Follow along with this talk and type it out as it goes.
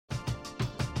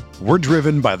We're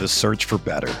driven by the search for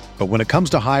better. But when it comes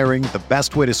to hiring, the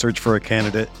best way to search for a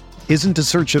candidate isn't to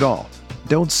search at all.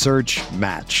 Don't search,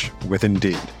 match with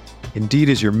Indeed. Indeed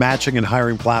is your matching and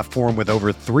hiring platform with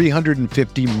over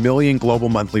 350 million global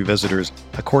monthly visitors,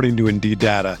 according to Indeed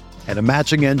data, and a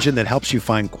matching engine that helps you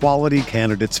find quality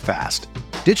candidates fast.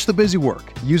 Ditch the busy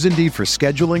work. Use Indeed for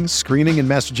scheduling, screening, and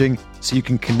messaging so you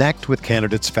can connect with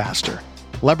candidates faster.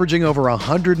 Leveraging over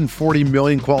 140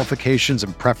 million qualifications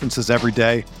and preferences every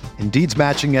day, Indeed's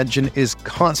matching engine is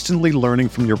constantly learning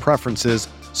from your preferences,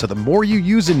 so the more you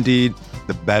use Indeed,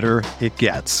 the better it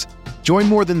gets. Join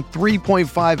more than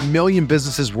 3.5 million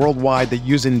businesses worldwide that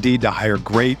use Indeed to hire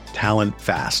great talent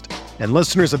fast. And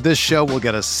listeners of this show will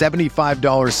get a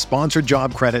 $75 sponsored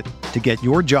job credit to get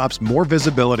your jobs more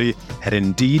visibility at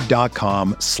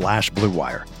Indeed.com/Blue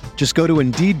Wire. Just go to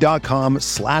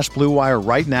Indeed.com/Blue Wire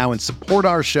right now and support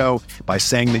our show by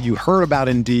saying that you heard about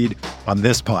Indeed on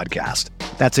this podcast.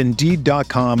 That's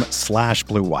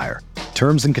Indeed.com/Blue Wire.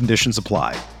 Terms and conditions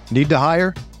apply. Need to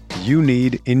hire? You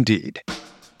need Indeed.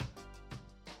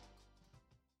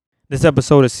 This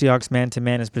episode of Seahawks Man to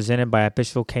Man is presented by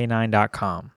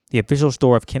OfficialK9.com, the official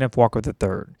store of Kenneth Walker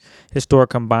III. His store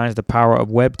combines the power of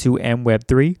Web 2 and Web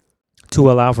 3 to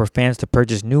allow for fans to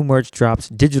purchase new merch drops,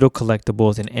 digital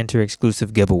collectibles, and enter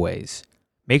exclusive giveaways.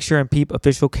 Make sure and peep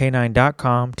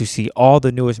OfficialK9.com to see all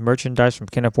the newest merchandise from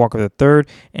Kenneth Walker III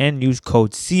and use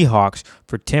code Seahawks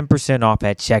for 10% off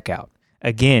at checkout.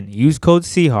 Again, use code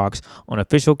Seahawks on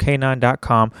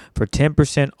OfficialK9.com for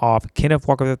 10% off Kenneth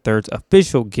Walker III's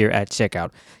official gear at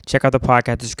checkout. Check out the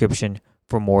podcast description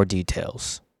for more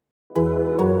details.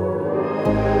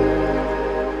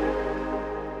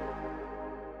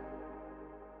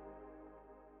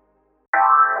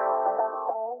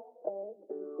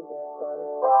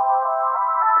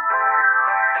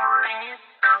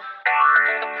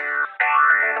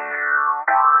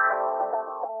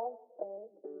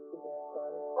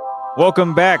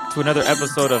 Welcome back to another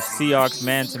episode of Seahawks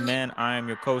Man to Man. I am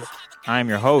your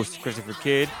host, Christopher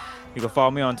Kidd. You can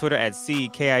follow me on Twitter at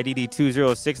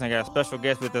CKIDD206, and I got a special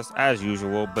guest with us as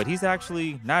usual, but he's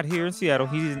actually not here in Seattle.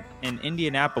 He's in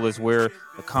Indianapolis where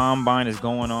the Combine is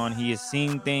going on. He is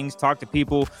seeing things, talk to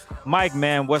people. Mike,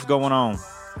 man, what's going on?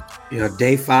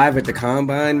 Day 5 at the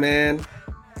Combine, man.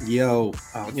 You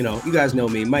guys know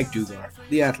me, Mike Dugar,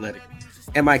 The Athletic,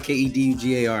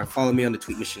 MikeDugar. Follow me on the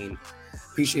tweet machine.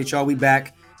 Appreciate y'all. We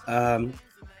back. Man,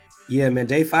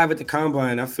 day 5 at the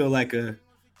Combine. I feel like a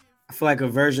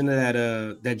version of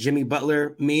that Jimmy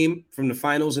Butler meme from the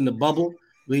finals in the bubble.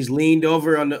 He's leaned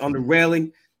over on the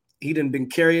railing. He done been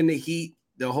carrying the heat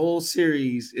the whole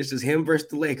series. It's just him versus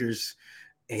the Lakers,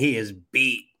 and he is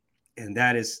beat. And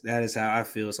that is how I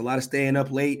feel. It's a lot of staying up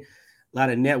late, a lot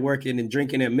of networking and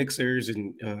drinking at mixers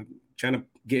and trying to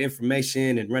get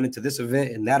information and running to this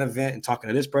event and that event and talking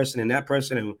to this person and that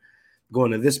person and going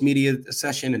to this media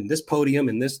session and this podium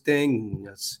and this thing.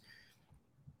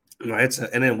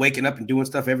 And then waking up and doing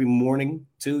stuff every morning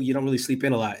too. You don't really sleep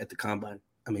in a lot at the Combine.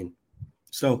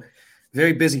 So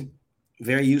very busy,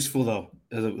 very useful though.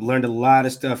 Learned a lot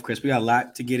of stuff, Chris. We got a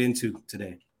lot to get into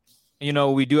today.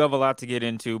 We do have a lot to get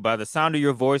into. By the sound of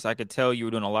your voice, I could tell you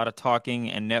were doing a lot of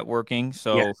talking and networking.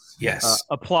 So yes.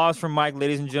 Applause from Mike,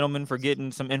 ladies and gentlemen, for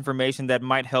getting some information that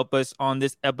might help us on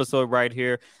this episode right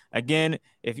here. Again,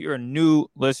 if you're a new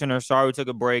listener, sorry we took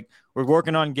a break. We're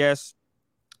working on guests,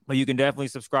 but you can definitely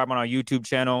subscribe on our YouTube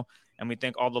channel. And we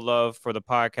thank all the love for the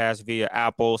podcast via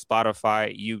Apple,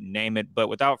 Spotify, you name it. But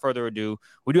without further ado,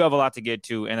 we do have a lot to get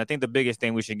to. And I think the biggest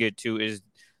thing we should get to is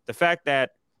the fact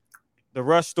that the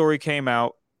Russ story came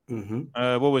out.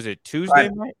 What was it? Tuesday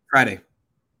night? Friday.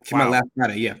 Came out last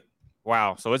Friday, yeah.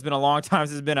 Wow. So it's been a long time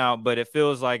since it's been out, but it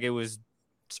feels like it was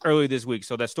early this week.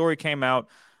 So that story came out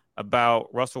about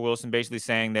Russell Wilson basically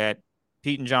saying that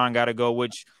Pete and John got to go,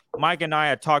 which Mike and I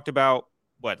had talked about,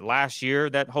 last year,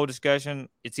 that whole discussion.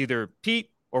 It's either Pete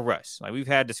or Russ. Like, we've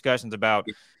had discussions about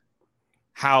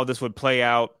how this would play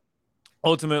out.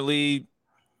 Ultimately,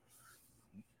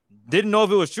 didn't know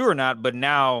if it was true or not, but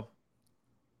now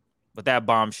with that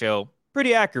bombshell,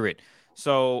 pretty accurate.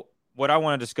 So what I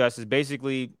want to discuss is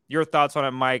basically your thoughts on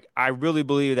it, Mike. I really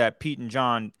believe that Pete and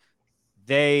John,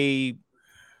 they,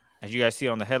 as you guys see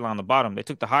on the headline on the bottom, they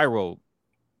took the high road.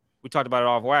 We talked about it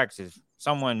off wax. If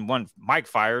someone wants Mike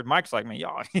fired, Mike's like, man,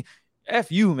 y'all, F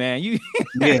you, man.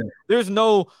 There's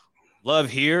no love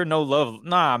here, no love.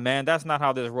 Nah, man, that's not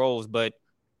how this rolls. But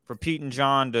for Pete and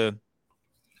John to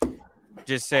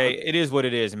just say it is what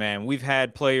it is, man. We've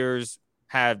had players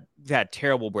had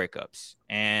terrible breakups,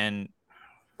 and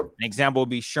an example would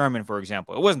be Sherman, for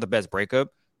example. It wasn't the best breakup.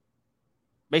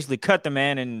 Basically cut the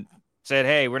man and said,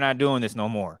 hey, we're not doing this no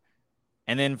more.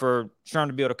 And then for Sherm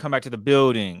to be able to come back to the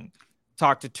building,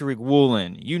 talk to Tariq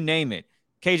Woolen, you name it.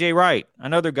 KJ Wright,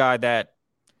 another guy that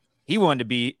he wanted to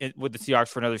be with the Seahawks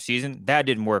for another season. That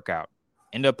didn't work out.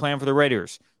 Ended up playing for the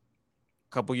Raiders.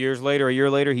 A couple years later, a year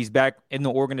later, he's back in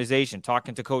the organization,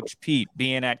 talking to Coach Pete,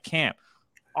 being at camp.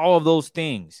 All of those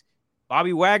things.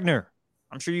 Bobby Wagner.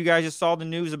 I'm sure you guys just saw the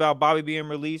news about Bobby being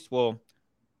released. Well,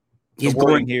 he's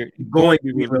going to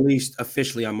be released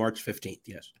officially on March 15th.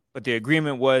 Yes. But the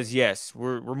agreement was, yes,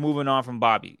 we're moving on from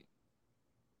Bobby.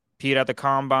 Pete at the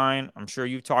combine. I'm sure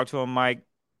you've talked to him, Mike.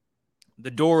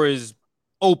 The door is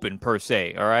open per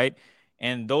se. All right.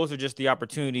 And those are just the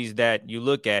opportunities that you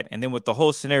look at. And then with the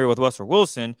whole scenario with Russell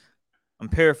Wilson, I'm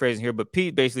paraphrasing here, but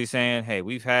Pete basically saying, hey,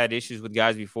 we've had issues with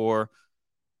guys before.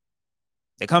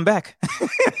 They come back.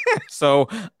 So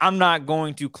I'm not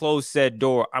going to close said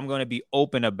door. I'm going to be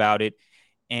open about it.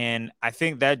 And I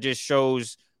think that just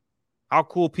shows how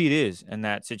cool Pete is in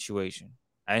that situation.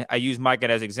 I use Mike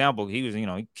as an example. He was,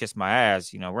 he kissed my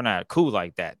ass. We're not cool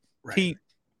like that. Right. Pete,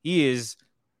 he is,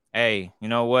 hey, you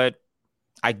know what?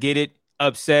 I get it.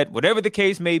 Upset, whatever the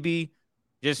case may be,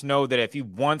 just know that if he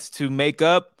wants to make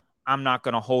up, I'm not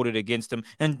going to hold it against him.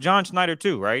 And John Schneider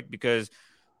too, right? Because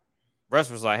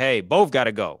Russ was like, hey, both got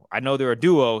to go. I know they're a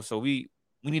duo, so we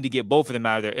need to get both of them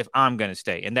out of there if I'm going to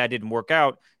stay. And that didn't work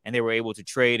out, and they were able to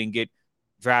trade and get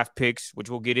draft picks, which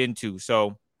we'll get into.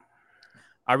 So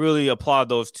I really applaud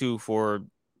those two for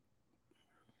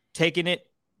taking it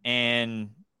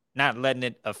and not letting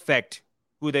it affect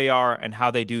who they are and how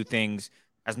they do things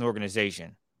as an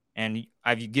organization. And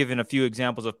I've given a few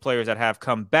examples of players that have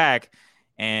come back,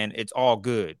 and it's all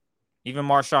good. Even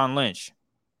Marshawn Lynch.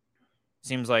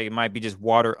 Seems like it might be just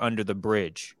water under the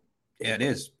bridge. Yeah, it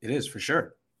is. It is for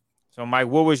sure. So, Mike,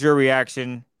 what was your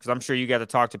reaction? Because I'm sure you got to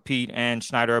talk to Pete and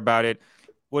Schneider about it.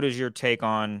 What is your take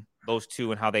on those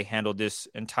two and how they handled this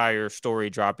entire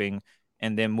story dropping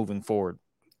and then moving forward?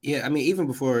 Yeah, I mean, even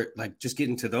before just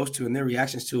getting to those two and their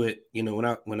reactions to it,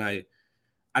 when I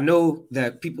know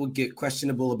that people get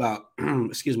questionable about,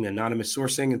 anonymous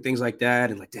sourcing and things like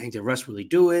that, and dang, did Russ really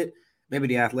do it? Maybe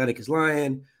The Athletic is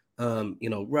lying.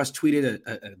 Russ tweeted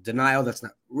a denial that's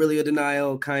not really a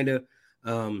denial, kind of.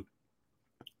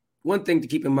 One thing to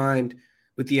keep in mind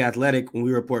with The Athletic when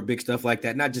we report big stuff like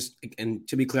that, not just, and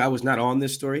to be clear, I was not on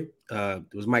this story.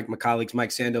 It was my colleagues,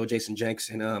 Mike Sando, Jason Jenks,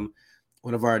 and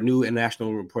one of our new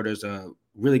international reporters, a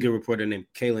really good reporter named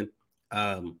Kalen.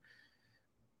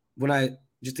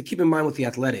 Just to keep in mind with The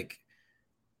Athletic,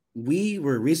 we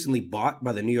were recently bought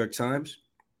by the New York Times.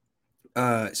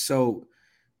 So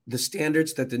the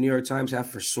standards that the New York Times have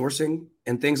for sourcing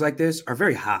and things like this are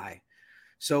very high.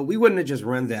 So we wouldn't have just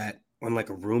run that on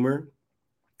a rumor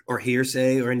or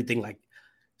hearsay or anything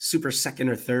super second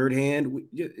or third hand.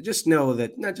 Just know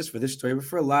that not just for this story, but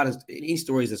for a lot of any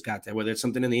stories that's got that, whether it's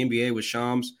something in the NBA with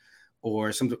Shams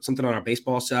or something on our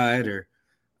baseball side or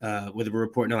whether we're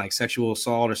reporting on sexual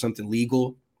assault or something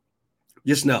legal,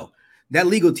 just know that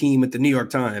legal team at the New York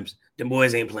Times, them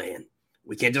boys ain't playing.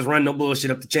 We can't just run no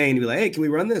bullshit up the chain and be like, hey, can we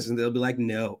run this? And they'll be like,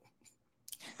 no.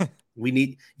 You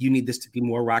need this to be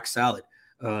more rock solid.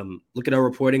 Look at our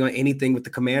reporting on anything with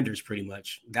the Commanders, pretty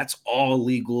much. That's all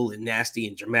legal and nasty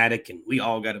and dramatic, and we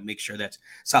all got to make sure that's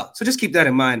solid. So just keep that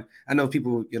in mind. I know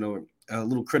people, are a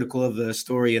little critical of the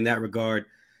story in that regard,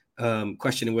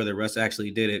 questioning whether Russ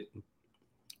actually did it.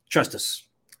 Trust us.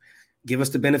 Give us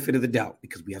the benefit of the doubt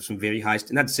because we have some very high,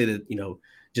 not to say that,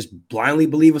 just blindly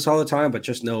believe us all the time, but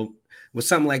just know with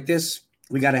something like this,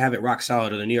 we got to have it rock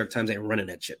solid or the New York Times ain't running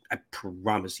that shit. I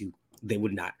promise you they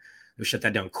would not. They'll shut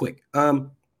that down quick.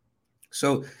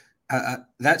 So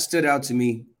that stood out to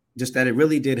me, just that it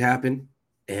really did happen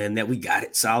and that we got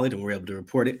it solid and we're able to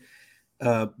report it.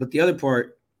 But the other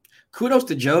part, kudos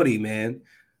to Jody, man.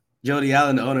 Jody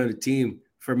Allen, the owner of the team,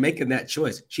 for making that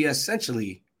choice. She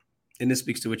essentially, and this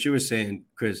speaks to what you were saying,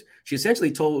 Chris, she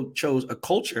essentially chose a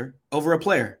culture over a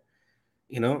player.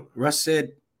 Russ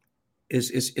said,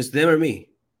 it's them or me.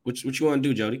 What you want to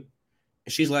do, Jody?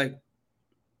 And she's like,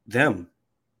 them.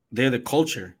 They're the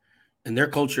culture. And their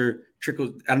culture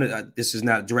trickles. I don't know, this is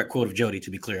not a direct quote of Jody, to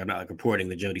be clear. I'm not reporting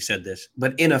that Jody said this.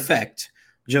 But in effect,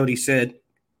 Jody said,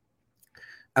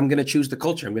 I'm going to choose the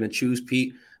culture. I'm going to choose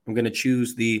Pete. I'm going to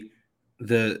choose the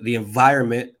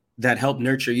environment that helped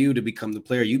nurture you to become the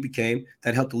player you became,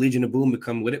 that helped the Legion of Boom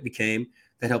become what it became,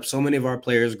 that helped so many of our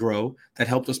players grow, that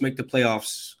helped us make the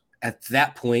playoffs at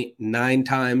that point 9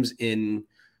 times in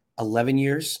 11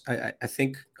 years, I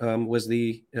think was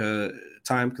the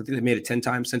time, because they made it 10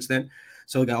 times since then.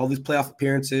 So we got all these playoff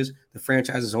appearances, the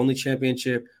franchise's only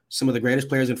championship, some of the greatest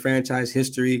players in franchise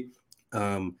history,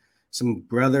 some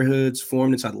brotherhoods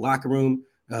formed inside the locker room.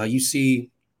 You see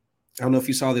I don't know if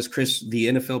you saw this, Chris, the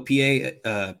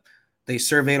NFLPA, they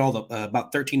surveyed all the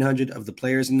about 1,300 of the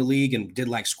players in the league and did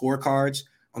like scorecards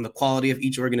on the quality of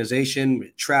each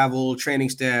organization, travel, training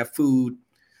staff, food,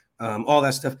 all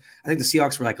that stuff. I think the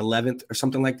Seahawks were like 11th or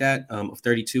something like that of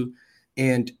 32.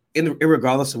 And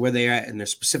irregardless of where they are at in their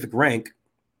specific rank,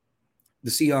 the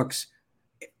Seahawks,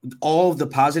 all of the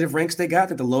positive ranks they got,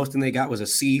 that the lowest thing they got was a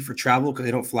C for travel because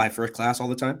they don't fly first class all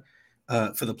the time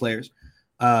for the players.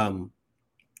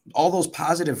 All those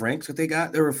positive ranks that they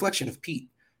got, they're a reflection of Pete.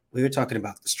 We were talking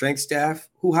about the strength staff.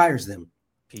 Who hires them?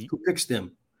 Pete. Who picks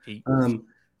them? Pete.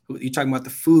 You're talking about the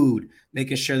food,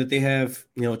 making sure that they have,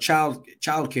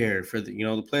 child care for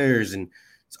the players and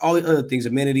all the other things,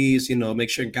 amenities, make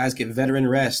sure guys get veteran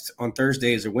rest on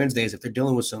Thursdays or Wednesdays if they're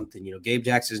dealing with something, Gabe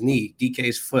Jackson's knee,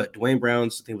 DK's foot, Dwayne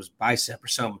Brown's, I think it was bicep or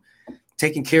something,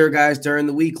 taking care of guys during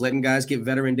the week, letting guys get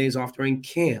veteran days off during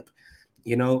camp,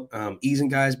 easing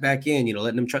guys back in,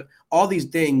 letting them try all these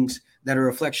things that are a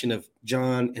reflection of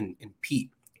John and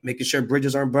Pete, making sure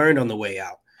bridges aren't burned on the way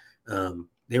out.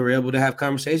 They were able to have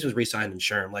conversations re-signing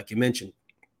Sherm, like you mentioned.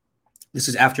 This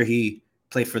is after he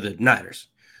played for the Niners.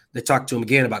 They talked to him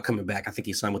again about coming back. I think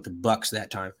he signed with the Bucks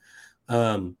that time.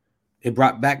 They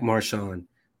brought back Marshawn.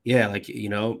 Yeah,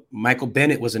 Michael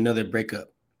Bennett was another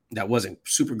breakup that wasn't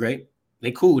super great.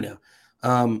 They cool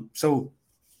now. So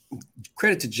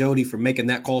credit to Jody for making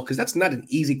that call, because that's not an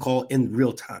easy call in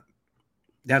real time.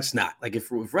 That's not. Like if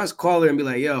Russ called her and be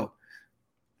like, yo,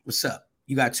 what's up?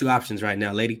 You got two options right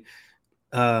now, lady.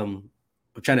 I'm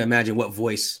trying to imagine what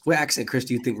accent, Chris,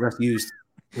 do you think Russ used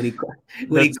when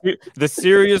the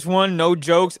serious one, no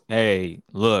jokes. Hey,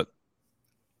 look,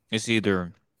 it's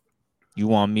either you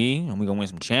want me and we're gonna win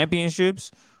some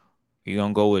championships, or you're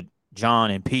gonna go with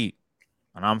John and Pete.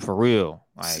 And I'm for real.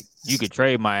 Like, you could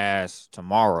trade my ass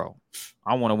tomorrow.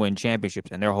 I want to win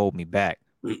championships and they're holding me back.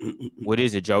 What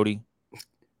is it, Jody?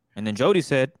 And then Jody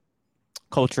said,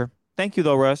 culture. Thank you,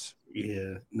 though, Russ.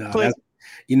 Yeah. No,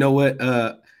 you know what?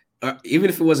 Even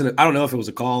if it wasn't, I don't know if it was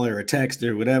a call or a text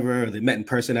or whatever, or they met in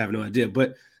person, I have no idea.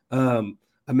 But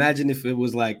imagine if it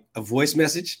was like a voice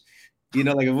message,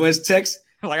 like a voice text.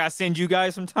 Like I send you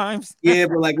guys sometimes. Yeah,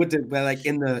 but like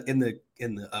in the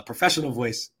professional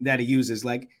voice that he uses,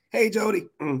 like, hey, Jody,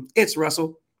 it's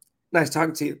Russell. Nice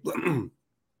talking to you.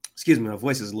 Excuse me, my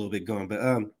voice is a little bit gone, but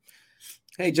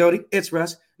hey, Jody, it's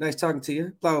Russ. Nice talking to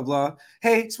you. Blah, blah, blah.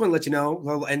 Hey, just want to let you know.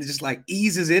 Blah, blah, and it just like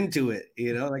eases into it,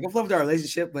 like I've loved our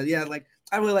relationship, but yeah, like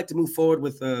I really like to move forward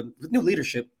with new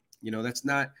leadership. That's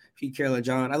not Pete Carroll and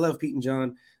John. I love Pete and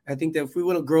John. I think that if we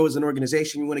want to grow as an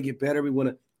organization, we want to get better, we want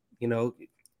to,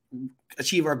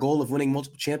 achieve our goal of winning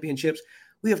multiple championships,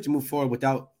 we have to move forward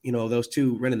without, those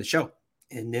two running the show.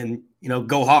 And then,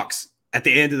 go Hawks at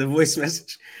the end of the voice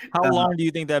message. How long do you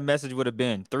think that message would have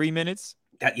been? 3 minutes?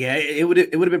 It would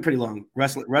have been pretty long.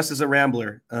 Russ is a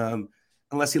rambler,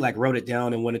 unless he like wrote it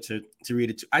down and wanted to read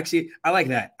it. Actually, I like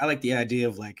that. I like the idea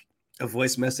of like a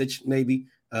voice message, maybe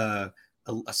a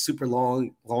super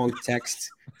long text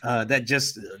that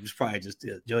just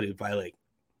Jody would probably like,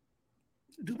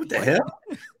 dude, what the hell?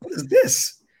 What is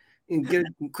this? And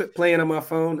quit playing on my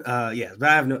phone. But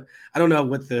I don't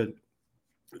know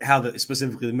how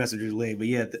specifically the message was laid, but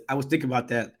yeah, I was thinking about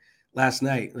that last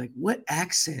night. Like, what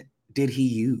accent did he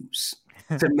use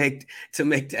to make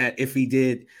that, if he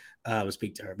did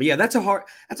speak to her? But yeah, that's a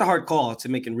hard call to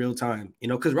make in real time,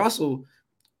 because Russell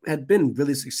had been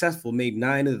really successful, made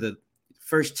 9 of the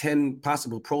first 10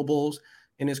 possible Pro Bowls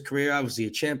in his career, obviously a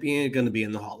champion, going to be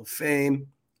in the Hall of Fame.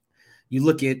 You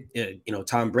look at,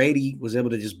 Tom Brady was able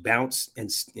to just bounce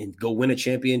and go win a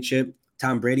championship.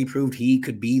 Tom Brady proved he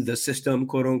could be the system,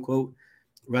 quote unquote.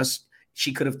 Russ,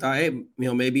 she could have thought, hey,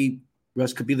 maybe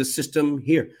Russ could be the system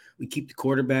here. We keep the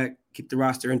quarterback, keep the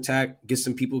roster intact, get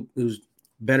some people who's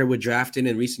better with drafting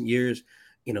in recent years.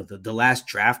 The last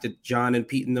draft that John and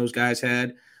Pete and those guys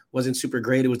had wasn't super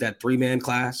great. It was that 3-man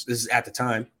class. This is at the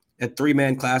time, that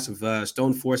 3-man class of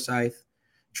Stone Forsythe,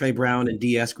 Trey Brown, and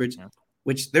D. Eskridge,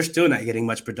 which they're still not getting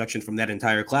much production from that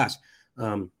entire class.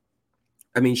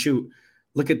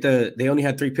 Look at they only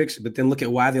had 3 picks, but then look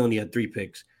at why they only had 3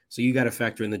 picks. So you got to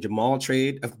factor in the Jamal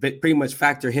trade, pretty much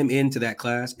factor him into that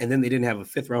class. And then they didn't have a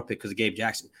 5th round pick because of Gabe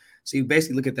Jackson. So you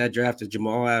basically look at that draft as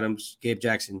Jamal Adams, Gabe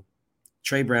Jackson,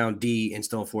 Trey Brown, D, and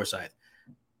Stone Forsythe.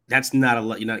 That's not a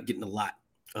lot. You're not getting a lot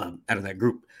out of that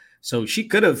group. So she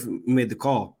could have made the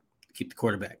call to keep the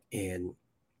quarterback, and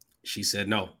she said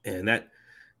no. And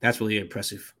that's really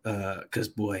impressive because,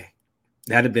 boy,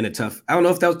 that'd have been a tough – I don't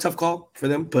know if that was a tough call for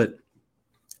them, but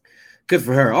good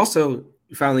for her. Also,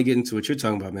 finally getting to what you're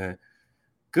talking about, man.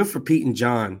 Good for Pete and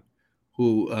John,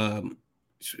 who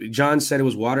John said it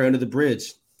was water under the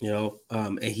bridge.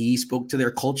 and he spoke to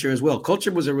their culture as well.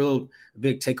 Culture was a real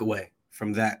big takeaway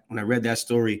from that when I read that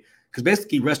story, because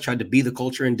basically Russ tried to be the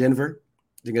culture in Denver.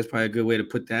 I think that's probably a good way to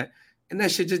put that. And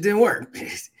that shit just didn't work.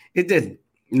 It didn't.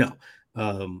 No.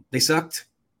 They sucked.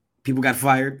 People got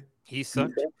fired. He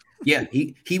sucked. Yeah,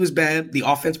 he was bad. The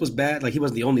offense was bad. Like, he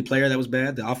wasn't the only player that was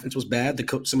bad. The offense was bad.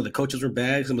 Some of the coaches were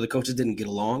bad. Some of the coaches didn't get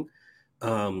along.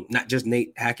 Not just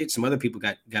Nate Hackett. Some other people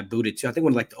got booted too. I think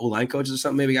one of like the O-line coaches or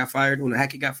something maybe got fired when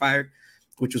Hackett got fired,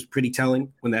 which was pretty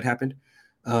telling when that happened.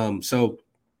 So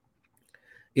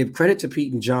give credit to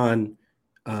Pete and John.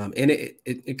 And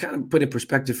it kind of put in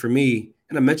perspective for me.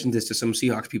 And I mentioned this to some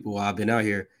Seahawks people while I've been out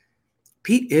here.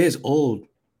 Pete is old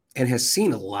and has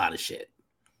seen a lot of shit,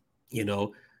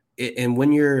 and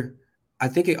when I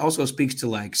think it also speaks to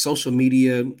like social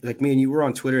media, like me and you were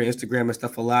on Twitter and Instagram and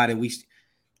stuff a lot. And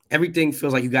everything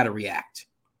feels like you got to react.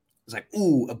 It's like,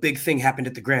 ooh, a big thing happened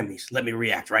at the Grammys. Let me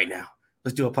react right now.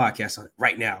 Let's do a podcast on it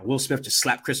right now. Will Smith just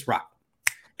slapped Chris Rock.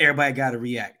 Everybody got to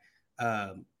react.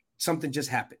 Something just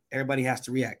happened. Everybody has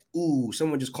to react. Ooh,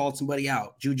 someone just called somebody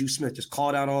out. Juju Smith just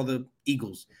called out all the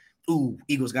Eagles. Ooh,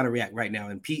 Eagles got to react right now.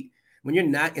 And Pete, when you're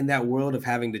not in that world of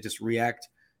having to just react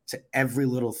to every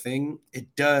little thing,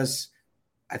 it does,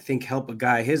 I think, help a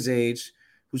guy his age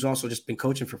who's also just been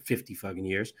coaching for 50 fucking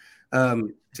years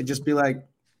to just be like,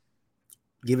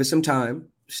 give it some time,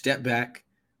 step back,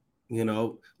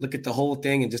 look at the whole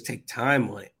thing and just take time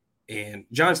on it. And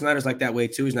John Snyder's like that way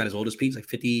too. He's not as old as Pete, he's like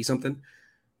 50 something.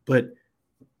 But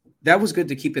that was good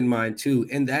to keep in mind too.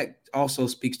 And that also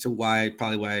speaks to why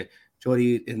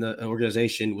Jody in the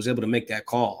organization was able to make that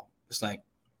call. It's like,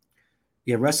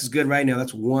 yeah, Russ is good right now.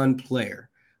 That's one player.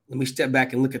 Let me step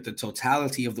back and look at the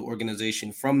totality of the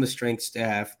organization, from the strength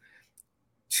staff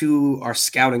to our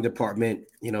scouting department,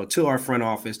 to our front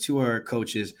office, to our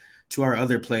coaches, to our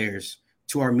other players,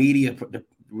 to our media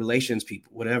relations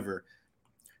people, whatever.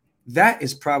 That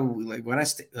is probably like when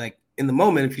like in the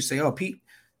moment, if you say, oh, Pete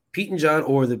and John,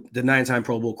 or the 9-time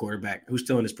Pro Bowl quarterback who's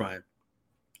still in his prime.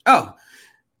 Oh,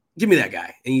 give me that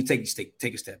guy. And you take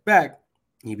a step back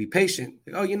and you be patient.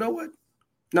 Oh, you know what?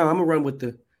 No, I'm gonna run with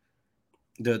the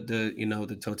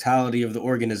totality of the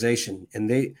organization. And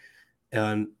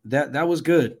that was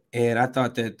good. And I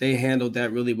thought that they handled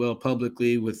that really well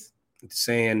publicly with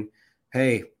saying,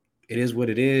 hey, it is what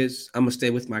it is. I'm gonna stay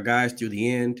with my guys through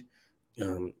the end.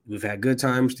 We've had good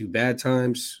times through bad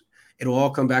times. It'll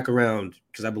all come back around,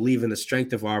 because I believe in the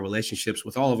strength of our relationships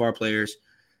with all of our players.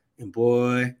 And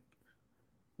boy,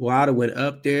 I'd have went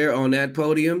up there on that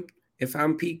podium if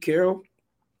I'm Pete Carroll,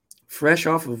 fresh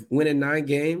off of winning 9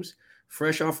 games,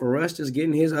 fresh off of Russ just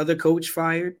getting his other coach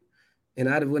fired. And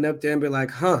I'd have went up there and be like,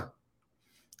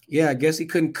 yeah, I guess he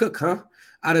couldn't cook, huh?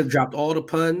 I'd have dropped all the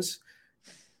puns,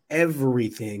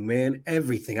 everything, man,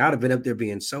 everything. I'd have been up there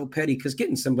being so petty, because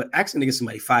accidentally get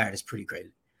somebody fired is pretty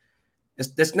crazy.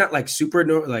 That's not like super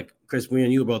like Chris. We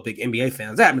and you are both big NBA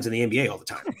fans. That happens in the NBA all the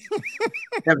time.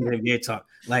 That happens in NBA talk.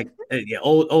 Like, yeah,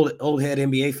 old head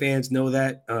NBA fans know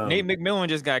that. Nate McMillan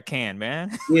just got canned,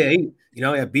 man. Yeah, he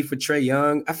had beef with Trae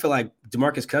Young. I feel like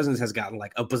DeMarcus Cousins has gotten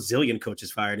like a bazillion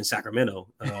coaches fired in Sacramento.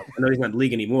 I know he's not in the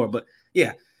league anymore, but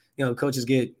yeah, coaches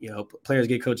players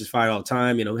get coaches fired all the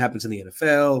time. It happens in the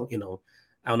NFL.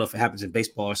 I don't know if it happens in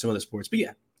baseball or some other sports, but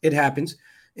yeah, it happens.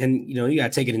 And, you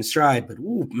got to take it in stride. But,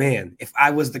 ooh, man, if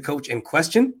I was the coach in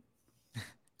question,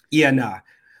 yeah, nah.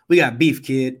 We got beef,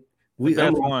 kid.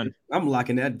 I'm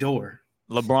locking that door.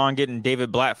 LeBron getting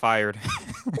David Blatt fired.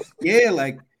 Yeah,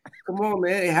 like, come on,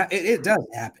 man. It does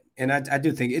happen. And I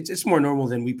do think it's more normal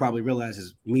than we probably realize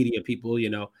as media people,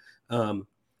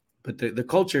 But the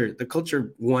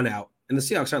culture won out. And the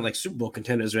Seahawks aren't like Super Bowl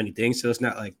contenders or anything. So it's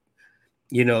not like,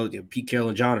 Pete Carroll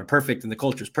and John are perfect and the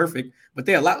culture is perfect, but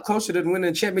they're a lot closer to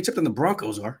winning a championship than the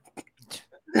Broncos are.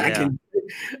 Yeah.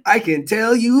 I can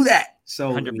tell you that. So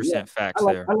 100% facts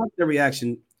I there. I like the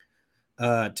reaction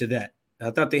to that.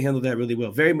 I thought they handled that really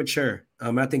well. Very mature.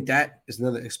 I think that is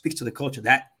it speaks to the culture.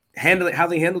 How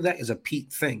they handled that is a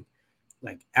Pete thing.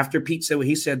 Like, after Pete said what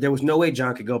he said, there was no way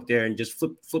John could go up there and just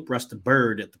flip Russ the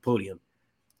bird at the podium.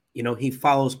 He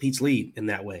follows Pete's lead in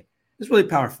that way. It's really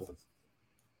powerful.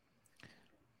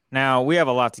 Now, we have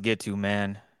a lot to get to,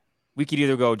 man. We could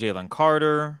either go Jalen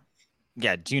Carter,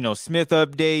 Geno Smith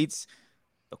updates,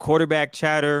 the quarterback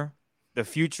chatter, the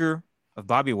future of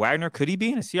Bobby Wagner. Could he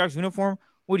be in a Seahawks uniform?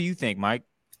 What do you think, Mike?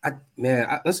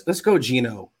 Let's go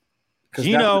Geno.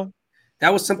 Geno.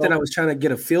 That was something I was trying to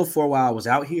get a feel for while I was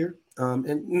out here. And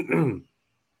I'm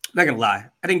not going to lie,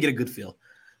 I didn't get a good feel.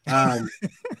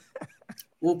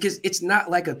 Well, because it's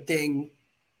not like a thing.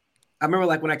 I remember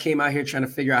like when I came out here trying to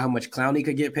figure out how much Clowney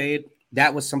could get paid,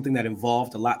 that was something that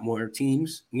involved a lot more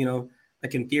teams,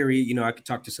 Like in theory, you know, I could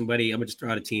talk to somebody. I'm gonna just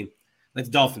throw out a team like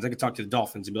the Dolphins. I could talk to the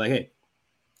Dolphins and be like, hey,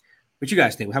 what you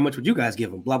guys think? How much would you guys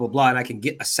give them? Blah, blah, blah. And I can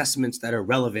get assessments that are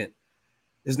relevant.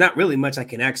 There's not really much I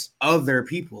can ask other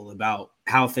people about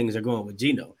how things are going with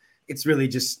Geno. It's really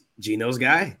just Geno's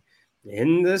guy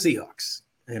and the Seahawks,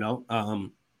 you know.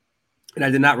 And I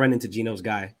did not run into Geno's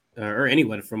guy or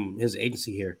anyone from his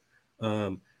agency here.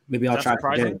 Maybe I'll try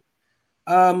again.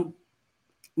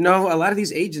 No, a lot of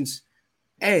these agents,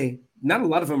 not a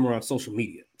lot of them are on social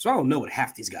media. So I don't know what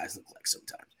half these guys look like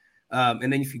sometimes.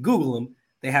 And then if you Google them,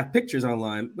 they have pictures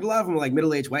online, but a lot of them are like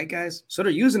middle-aged white guys. So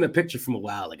they're using a picture from a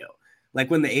while ago. Like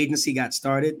when the agency got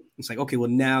started, it's like, okay, well,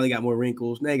 now they got more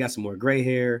wrinkles. Now they got some more gray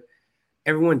hair.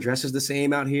 Everyone dresses the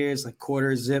same out here. It's like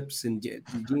quarter zips and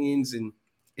jeans. And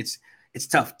it's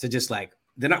tough to just like,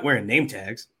 they're not wearing name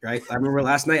tags, right? I remember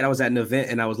last night I was at an event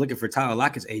and I was looking for Tyler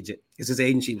Lockett's agent. It's his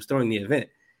agency was throwing the event.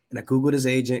 And I Googled his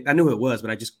agent. I knew who it was,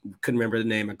 but I just couldn't remember the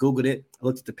name. I Googled it. I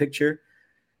looked at the picture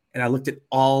and I looked at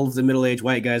all of the middle-aged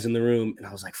white guys in the room. And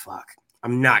I was like, fuck,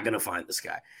 I'm not going to find this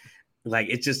guy. Like,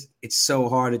 it's so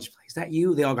hard. Is that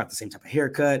you? They all got the same type of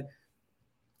haircut.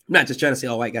 I'm not just trying to say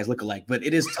all white guys look alike, but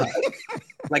it is tough.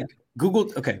 Like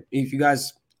Google. Okay. If you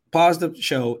guys pause the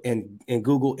show and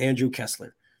Google Andrew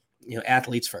Kessler, you know,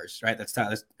 athletes first, right? That's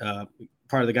Tyler,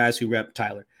 part of the guys who rep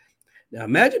Tyler. Now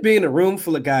imagine being in a room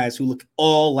full of guys who look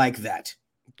all like that.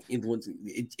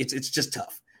 It's just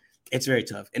tough. It's very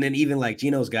tough. And then even like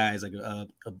Geno's guys, like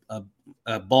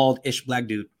a bald-ish black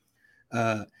dude.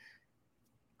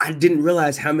 I didn't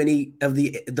realize how many of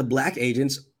the black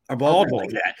agents are bald like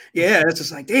that. Yeah, it's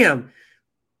just like, damn,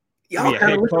 y'all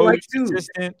kind of look alike too.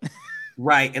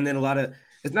 Right. And then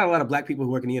there's not a lot of black people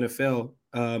who work in the NFL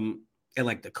at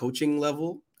like the coaching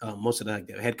level. Most of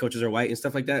the head coaches are white and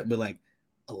stuff like that. But like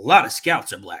a lot of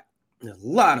scouts are black. There's a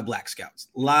lot of black scouts,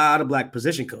 a lot of black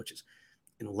position coaches,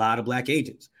 and a lot of black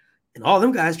agents. And all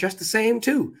them guys dress the same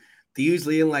too. They're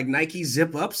usually in like Nike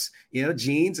zip ups, you know,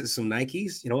 jeans and some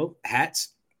Nikes, you know, hats.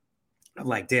 I'm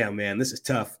like, damn, man, this is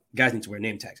tough. Guys need to wear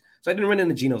name tags. So I didn't run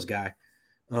into Geno's guy.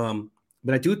 But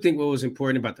I do think what was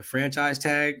important about the franchise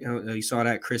tag, you saw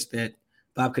that, Chris, that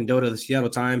Bob Condotta of the Seattle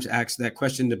Times asked that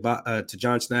question to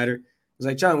John Schneider. He was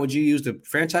like, John, would you use the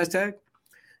franchise tag?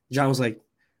 John was like,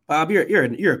 Bob,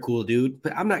 you're a cool dude,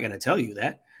 but I'm not going to tell you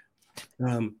that.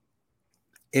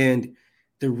 And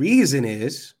the reason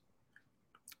is,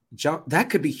 John, that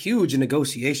could be huge in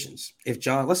negotiations. If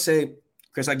John, let's say,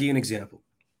 Chris, I'll give you an example.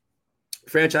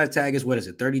 Franchise tag is, what is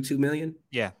it, 32 million?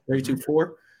 Yeah.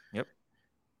 32.4? Yep.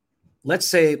 Let's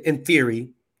say, in theory,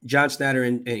 John Schneider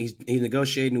and he's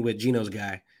negotiating with Geno's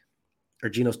guy or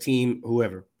Geno's team,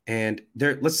 whoever. And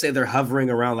let's say they're hovering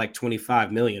around like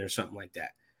 25 million or something like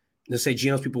that. Let's say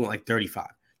Geno's people want like 35.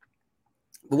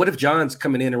 But what if John's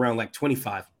coming in around like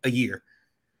 25 a year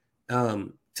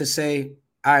to say,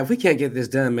 all right, if we can't get this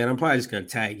done, man, I'm probably just going to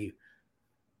tag you.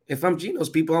 If I'm Geno's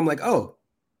people, I'm like, oh,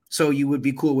 so you would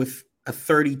be cool with a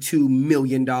 $32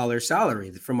 million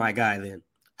salary for my guy then?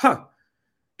 Huh.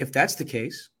 If that's the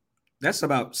case, that's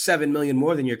about $7 million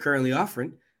more than you're currently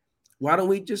offering. Why don't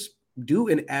we just do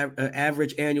an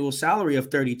average annual salary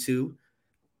of 32,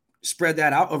 spread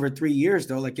that out over 3 years,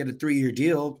 though, like get a 3-year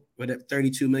deal with a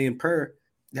 32 million per.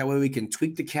 That way we can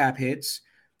tweak the cap hits,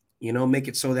 you know, make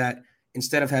it so that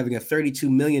instead of having a $32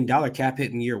 million cap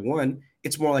hit in year one,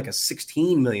 it's more like a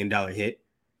 $16 million hit.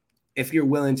 If you're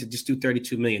willing to just do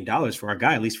 $32 million for our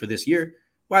guy, at least for this year,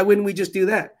 why wouldn't we just do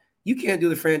that? You can't do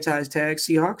the franchise tag,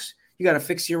 Seahawks. You got to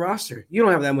fix your roster. You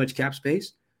don't have that much cap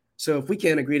space. So if we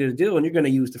can't agree to the deal and you're going to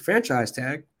use the franchise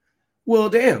tag, well,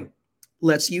 damn,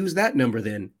 let's use that number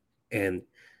then. And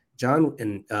John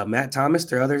and Matt Thomas,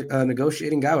 their other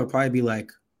negotiating guy, would probably be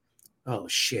like, oh,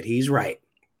 shit, he's right.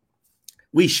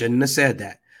 We shouldn't have said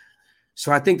that.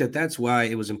 So I think that's why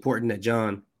it was important that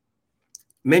John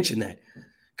mentioned that,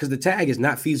 because the tag is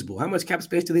not feasible. How much cap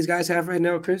space do these guys have right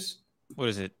now, Chris? What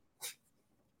is it?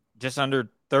 Just under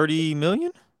 30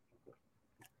 million?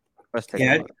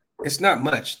 Yeah, it's not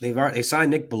much. They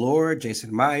signed Nick Bellore,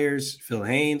 Jason Myers, Phil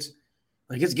Haynes.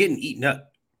 Like, it's getting eaten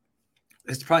up.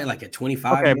 It's probably like a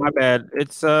 25. Okay, my bad.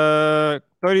 It's a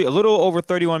little over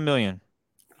 31 million.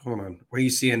 Hold on. Where are you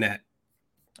seeing that?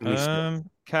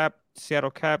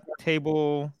 Seattle cap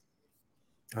table.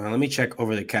 Let me check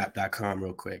overthecap.com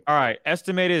real quick. All right,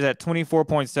 estimated is at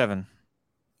 24.7.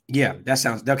 Yeah, that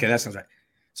sounds right.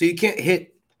 So you can't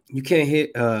hit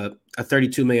a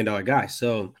 $32 million guy.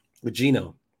 So with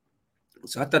Geno.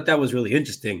 So I thought that was really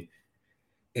interesting.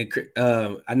 And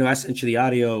I know I sent you the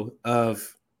audio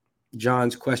of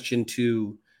John's question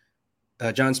to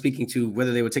John speaking to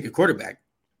whether they would take a quarterback,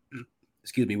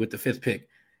 with the 5th pick.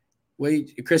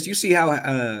 Wait, Chris, you see how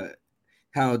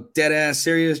how dead ass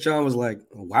serious John was like,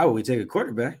 why would we take a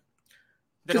quarterback?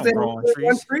 They don't grow on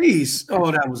trees. trees.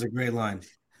 Oh, that was a great line.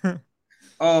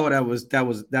 Oh, that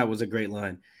was a great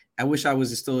line. I wish I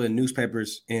was still in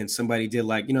newspapers and somebody did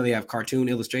like, they have cartoon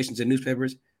illustrations in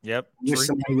newspapers. Yep. I wish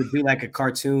somebody would do like a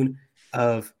cartoon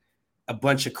of a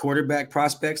bunch of quarterback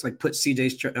prospects, like put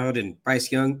CJ Stroud and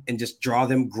Bryce Young and just draw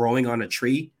them growing on a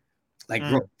tree, like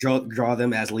draw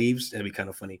them as leaves. That'd be kind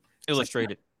of funny.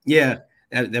 Illustrated. Yeah,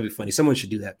 that'd be funny. Someone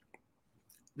should do that.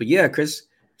 But yeah, Chris,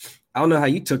 I don't know how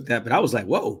you took that, but I was like,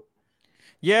 whoa.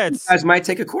 Yeah, you guys might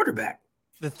take a quarterback.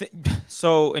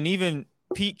 So, and even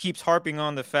Pete keeps harping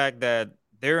on the fact that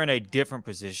they're in a different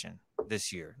position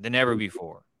this year than ever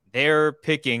before. They're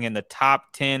picking in the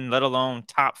top 10, let alone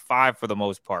top 5 for the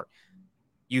most part.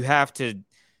 You have to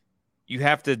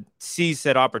seize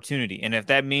that opportunity. And if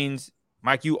that means,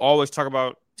 Mike, you always talk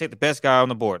about take the best guy on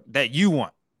the board that you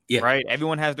want, right?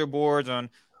 Everyone has their boards on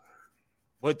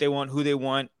what they want, who they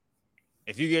want.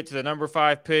 If you get to the number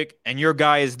 5 pick and your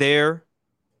guy is there,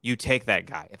 you take that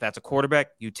guy. If that's a quarterback,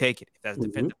 you take it. If that's a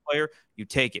defensive player, you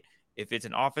take it. If it's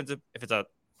an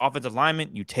offensive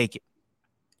lineman, you take it.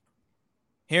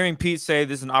 Hearing Pete say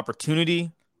this is an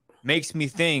opportunity makes me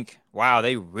think, wow,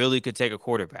 they really could take a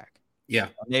quarterback. Yeah.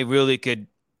 They really could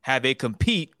have a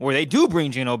compete where they do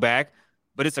bring Geno back,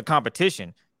 but it's a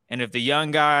competition. And if the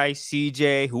young guy,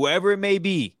 CJ, whoever it may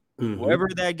be, whoever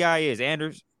that guy is,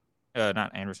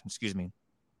 not Anderson, excuse me,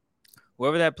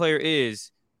 whoever that player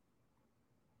is,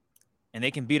 and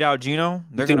they can beat out Geno,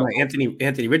 they're going to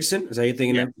Anthony Richardson. Is that you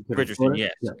thinking? Yeah, Richardson,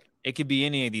 yes. Yeah. It could be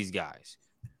any of these guys.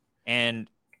 And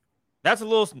that's a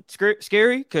little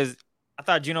scary because I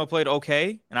thought Geno played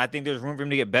okay, and I think there's room for him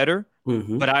to get better.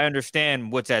 But I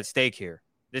understand what's at stake here.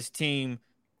 This team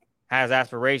has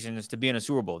aspirations to be in a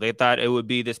Super Bowl. They thought it would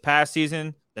be this past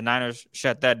season. The Niners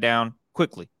shut that down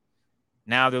quickly.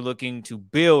 Now they're looking to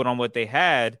build on what they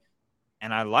had,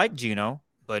 and I like Geno,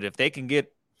 but if they can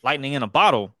get lightning in a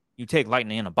bottle, you take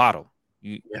lightning in a bottle.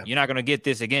 You're not going to get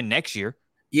this again next year.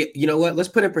 Yeah, you know what? Let's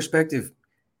put in perspective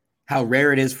how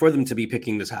rare it is for them to be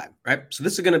picking this high, right? So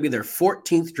this is going to be their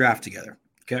 14th draft together,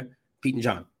 okay? Pete and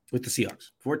John with the Seahawks,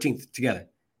 14th together.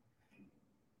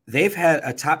 They've had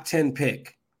a top 10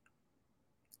 pick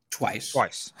twice.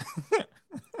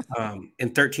 In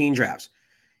 13 drafts.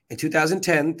 In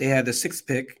 2010, they had the 6th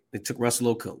pick. They took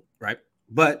Russell Okung, right?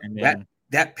 But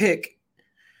that pick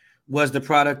was the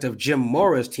product of Jim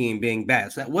Mora's team being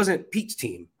bad. So that wasn't Pete's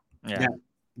team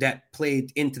that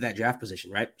played into that draft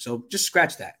position, right? So just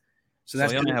scratch that. So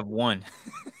that's they only have one.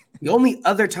 The only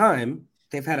other time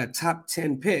they've had a top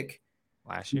 10 pick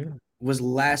was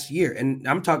last year. And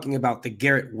I'm talking about the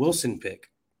Garrett Wilson pick.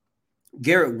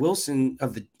 Garrett Wilson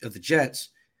of the Jets,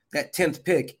 that 10th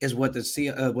pick is what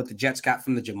the Jets got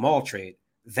from the Jamal trade.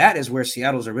 That is where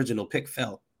Seattle's original pick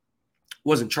fell.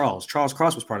 Wasn't Charles. Charles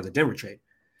Cross was part of the Denver trade.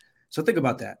 So think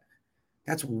about that.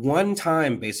 That's one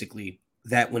time, basically,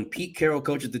 that when Pete Carroll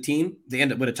coaches the team, they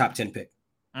end up with a top 10 pick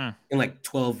in like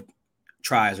 12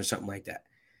 tries or something like that.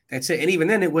 That's it. And even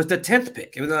then, it was the 10th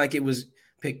pick. It was not like it was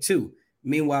pick 2.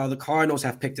 Meanwhile, the Cardinals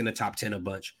have picked in the top 10 a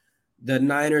bunch. The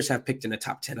Niners have picked in the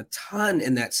top 10 a ton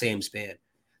in that same span.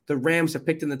 The Rams have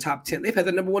picked in the top 10. They've had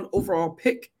the number 1 overall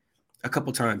pick a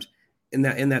couple times in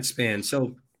that span.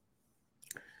 So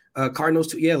Cardinals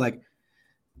too, like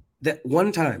that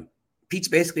one time. Pete's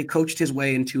basically coached his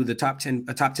way into the top 10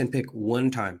 pick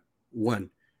one time, and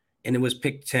it was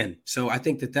pick 10. So I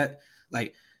think that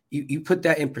like you put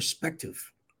that in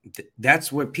perspective. That's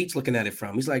where Pete's looking at it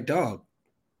from. He's like, dog,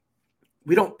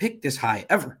 we don't pick this high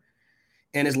ever.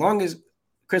 And as long as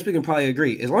Chris, we can probably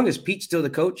agree, as long as Pete's still the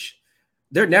coach,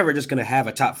 they're never just going to have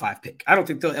a top 5 pick. I don't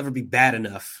think they'll ever be bad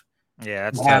enough.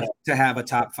 Yeah, that's to have a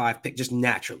top 5 pick just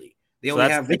naturally. They so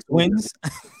only have 6 wins.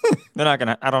 They're not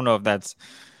gonna. I don't know if that's.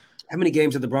 How many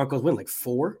games did the Broncos win? Like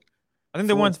 4? I think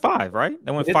they won 5, right?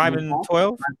 They won 5 and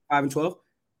 12. 5 and 12.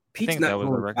 Pete's not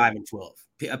going 5 and 12.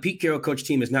 A Pete Carroll coach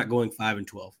team is not going 5 and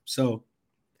 12. So,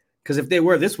 because if they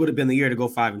were, this would have been the year to go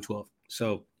 5 and 12.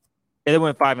 So, they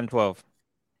went 5 and 12.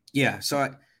 Yeah.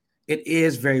 So it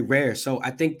is very rare. So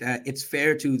I think that it's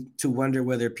fair to wonder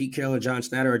whether Pete Carroll or John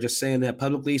Schneider are just saying that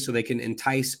publicly so they can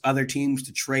entice other teams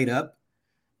to trade up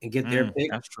and get their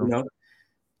pick. That's true.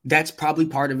 That's probably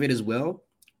part of it as well.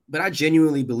 But I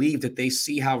genuinely believe that they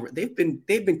see how they've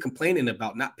been complaining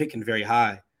about not picking very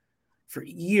high for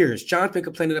years. John's been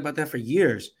complaining about that for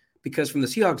years because from the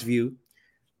Seahawks view,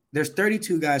 there's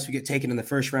 32 guys who get taken in the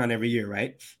first round every year,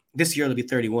 right? This year it'll be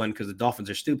 31 because the Dolphins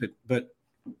are stupid. But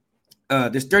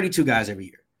there's 32 guys every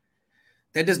year.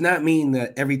 That does not mean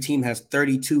that every team has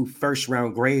 32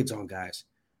 first-round grades on guys.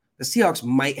 The Seahawks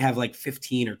might have like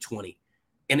 15 or 20.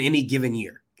 in any given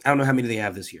year. I don't know how many they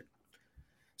have this year.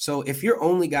 So if you're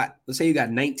only got, let's say you got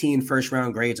 19 first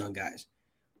round grades on guys.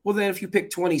 Well, then if you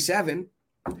pick 27,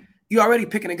 you're already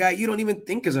picking a guy you don't even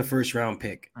think is a first round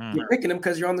pick. You're picking him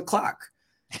because you're on the clock.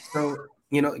 So,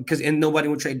 and nobody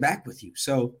will trade back with you.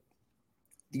 So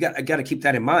I got to keep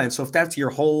that in mind. So if that's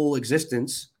your whole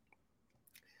existence,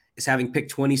 is having pick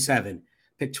 27,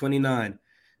 pick 29,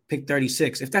 pick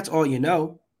 36. If that's all you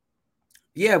know,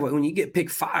 yeah, but when you get pick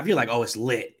 5, you're like, oh, it's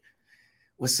lit.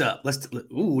 What's up?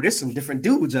 There's some different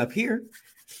dudes up here.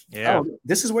 Yeah. Oh,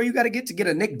 this is where you got to get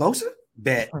a Nick Bosa?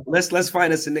 Bet. Let's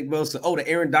find us a Nick Bosa. Oh, the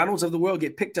Aaron Donalds of the world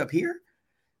get picked up here?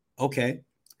 Okay.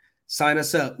 Sign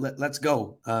us up. Let's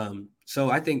go. So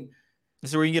I think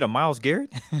this is where you get a Myles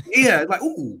Garrett. Yeah, like,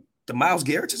 ooh, the Myles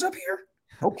Garrett is up here.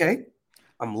 Okay.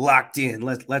 I'm locked in.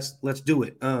 Let's do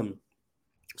it.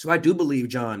 So I do believe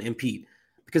John and Pete,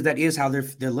 because that is how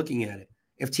they're looking at it.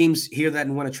 If teams hear that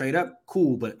and want to trade up,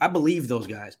 cool. But I believe those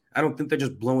guys. I don't think they're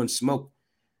just blowing smoke.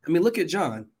 I mean, look at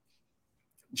John.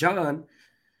 John,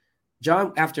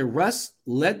 after Russ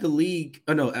led the league.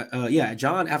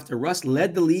 John, after Russ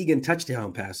led the league in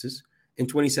touchdown passes in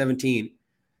 2017,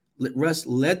 Russ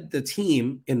led the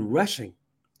team in rushing.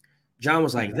 John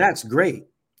was like, that's great.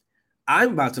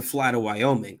 I'm about to fly to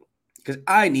Wyoming because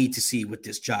I need to see what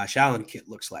this Josh Allen kid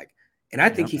looks like. And I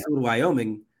think he flew to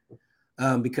Wyoming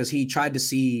because he tried to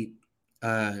see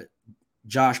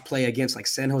Josh play against like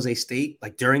San Jose State,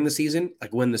 like during the season,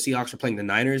 like when the Seahawks were playing the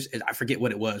Niners. I forget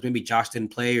what it was. Maybe Josh didn't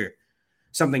play or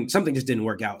something just didn't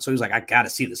work out. So he was like, I got to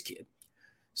see this kid.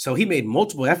 So he made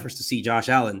multiple efforts to see Josh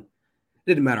Allen. It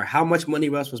didn't matter how much money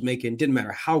Russ was making. Didn't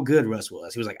matter how good Russ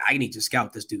was. He was like, I need to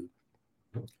scout this dude.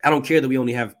 I don't care that we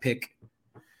only have pick.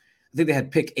 I think they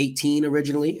had pick 18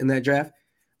 originally in that draft.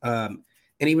 And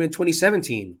even in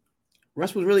 2017,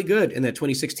 Russ was really good in that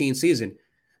 2016 season.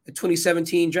 The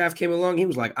 2017 draft came along. He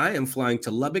was like, I am flying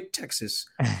to Lubbock, Texas.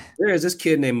 There is this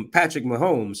kid named Patrick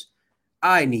Mahomes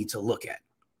I need to look at.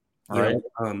 All right.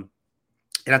 And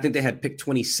I think they had pick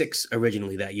 26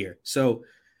 originally that year. So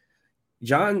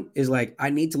John is like, I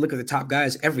need to look at the top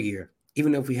guys every year,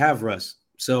 even if we have Russ.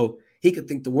 So he could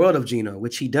think the world of Geno,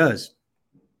 which he does.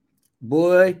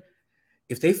 Boy,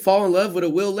 if they fall in love with a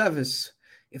Will Levis,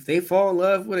 if they fall in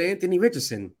love with an Anthony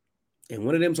Richardson, and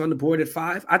one of them's on the board at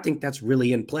 5, I think that's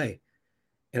really in play.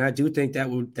 And I do think that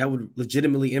would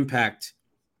legitimately impact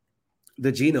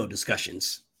the Geno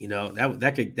discussions.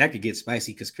 That could get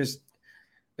spicy because Chris,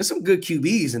 there's some good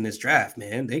QBs in this draft,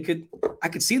 man. I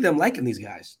could see them liking these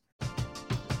guys.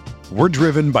 We're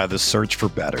driven by the search for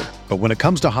better. But when it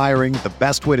comes to hiring, the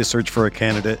best way to search for a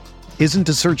candidate isn't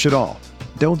to search at all.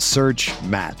 Don't search,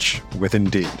 match with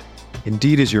Indeed.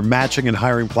 Indeed is your matching and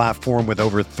hiring platform with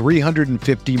over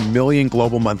 350 million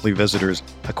global monthly visitors,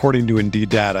 according to Indeed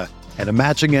data, and a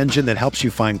matching engine that helps you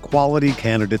find quality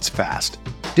candidates fast.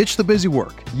 Ditch the busy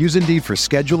work. Use Indeed for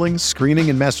scheduling, screening,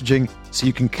 and messaging so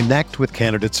you can connect with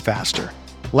candidates faster.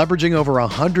 Leveraging over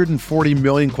 140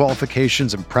 million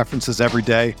qualifications and preferences every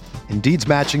day, Indeed's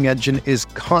matching engine is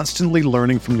constantly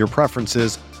learning from your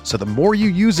preferences, so the more you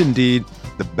use Indeed,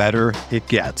 the better it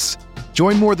gets.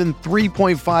 Join more than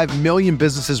 3.5 million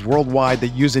businesses worldwide that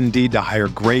use Indeed to hire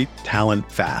great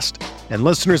talent fast. And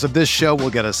listeners of this show will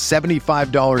get a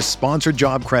 $75 sponsored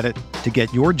job credit to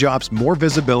get your jobs more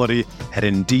visibility at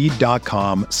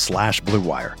Indeed.com/Blue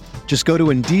Wire. Just go to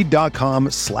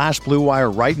Indeed.com/Blue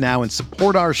Wire right now and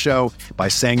support our show by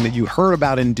saying that you heard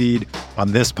about Indeed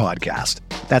on this podcast.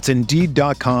 That's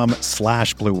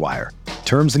Indeed.com/Blue Wire.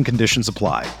 Terms and conditions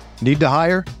apply. Need to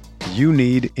hire? You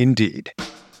need Indeed.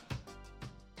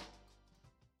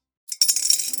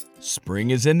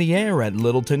 Spring is in the air at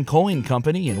Littleton Coin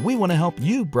Company, and we want to help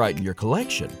you brighten your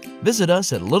collection. Visit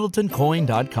us at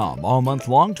littletoncoin.com all month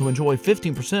long to enjoy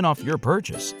 15% off your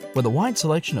purchase. With a wide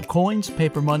selection of coins,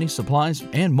 paper money, supplies,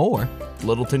 and more,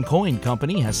 Littleton Coin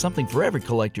Company has something for every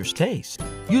collector's taste.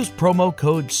 Use promo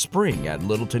code SPRING at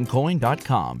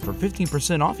littletoncoin.com for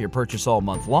 15% off your purchase all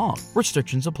month long.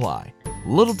 Restrictions apply.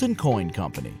 Littleton Coin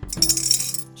Company.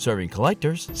 Serving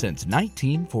collectors since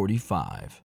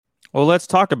 1945. Well, let's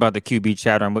talk about the QB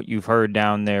chatter and what you've heard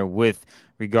down there with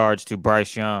regards to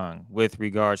Bryce Young, with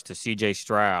regards to C.J.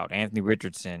 Stroud, Anthony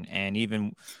Richardson, and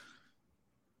even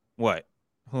what?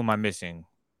 Who am I missing?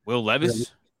 Will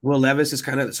Levis? Will Levis is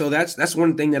kind of – so that's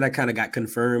one thing that I kind of got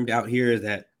confirmed out here is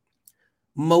that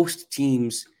most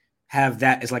teams have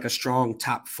that as like a strong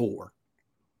top 4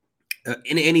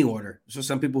 in any order. So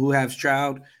some people who have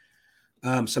Stroud,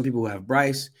 some people who have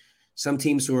Bryce, some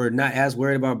teams who are not as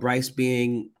worried about Bryce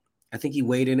being – I think he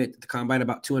weighed in at the combine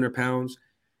about 200 pounds.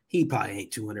 He probably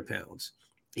ain't 200 pounds.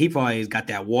 He probably has got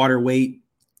that water weight.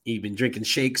 He's been drinking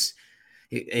shakes.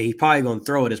 He probably gonna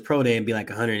throw at his pro day and be like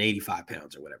 185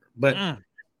 pounds or whatever. But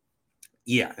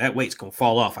yeah, that weight's gonna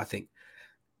fall off. I think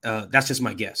that's just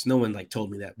my guess. No one like told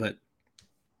me that, but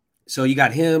so you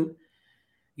got him.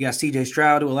 You got CJ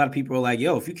Stroud, who a lot of people are like,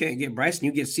 yo, if you can't get Bryson,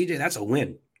 you get CJ, that's a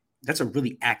win. That's a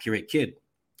really accurate kid.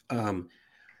 And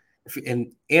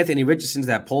Anthony Richardson's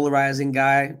that polarizing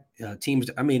guy. Teams,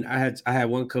 I mean, I had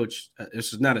one coach,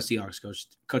 this was not a Seahawks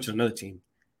coach of another team.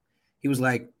 He was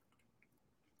like,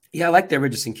 yeah, I like that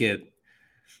Richardson kid.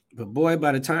 But boy,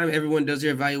 by the time everyone does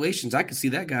their evaluations, I could see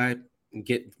that guy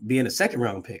being a second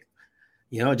round pick,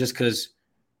 just because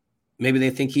maybe they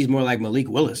think he's more like Malik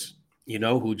Willis,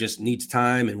 who just needs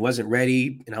time and wasn't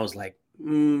ready. And I was like,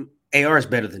 AR is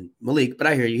better than Malik, but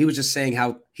I hear you. He was just saying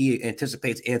how he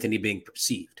anticipates Anthony being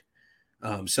perceived.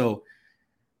 So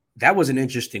that was an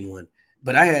interesting one.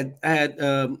 But I had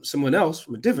someone else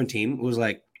from a different team who was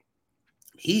like,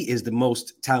 he is the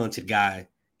most talented guy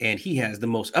and he has the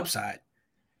most upside.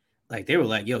 Like they were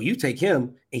like, yo, you take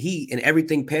him and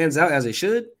everything pans out as it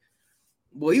should.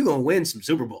 Well, you're going to win some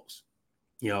Super Bowls,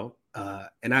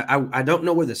 and I don't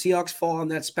know where the Seahawks fall on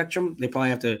that spectrum. They probably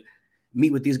have to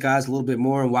meet with these guys a little bit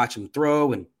more and watch them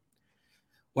throw and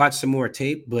watch some more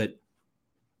tape. But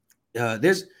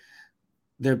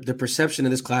the perception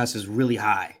of this class is really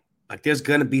high. Like there's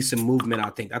going to be some movement. I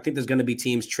think there's going to be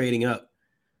teams trading up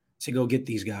to go get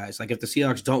these guys. Like if the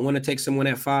Seahawks don't want to take someone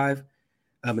at 5,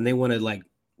 and they want to like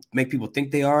make people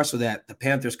think they are, so that the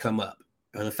Panthers come up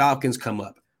or the Falcons come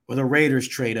up or the Raiders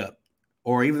trade up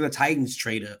or even the Titans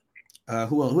trade up.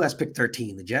 Who has picked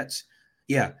 13? The Jets?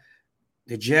 Yeah.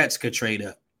 The Jets could trade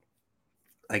up.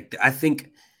 Like, I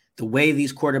think the way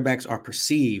these quarterbacks are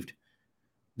perceived,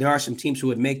 there are some teams who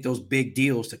would make those big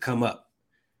deals to come up.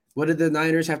 What did the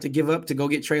Niners have to give up to go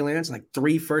get Trey Lance? Like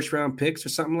 3 first-round picks or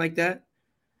something like that?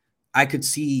 I could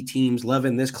see teams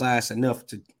loving this class enough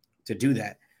to do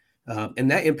that.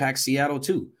 And that impacts Seattle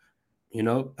too.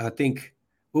 I think,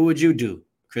 what would you do?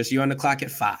 Chris, you're on the clock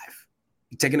at 5.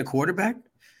 You taking a quarterback?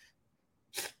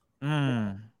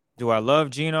 Do I love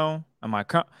Geno?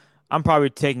 I'm probably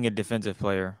taking a defensive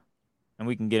player, and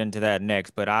we can get into that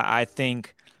next. But I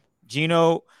think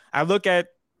Geno, I look at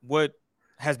what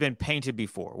has been painted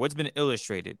before, what's been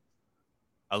illustrated.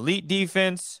 Elite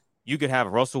defense, you could have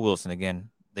Russell Wilson again,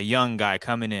 the young guy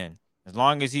coming in. As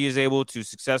long as he is able to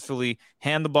successfully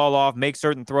hand the ball off, make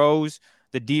certain throws,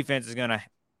 the defense is going to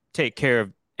take care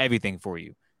of everything for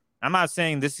you. I'm not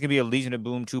saying this is going to be a Legion of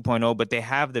Boom 2.0, but they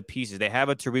have the pieces. They have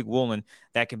a Tariq Woolen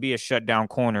that can be a shutdown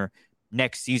corner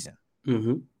next season.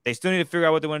 Mm-hmm. They still need to figure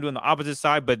out what they want to do on the opposite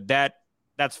side, but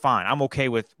that's fine. I'm okay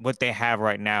with what they have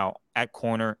right now at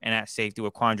corner and at safety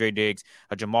with Quandre Diggs,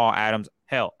 Jamal Adams.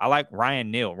 Hell, I like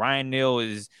Ryan Neal. Ryan Neal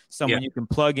is someone you can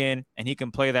plug in, and he can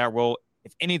play that role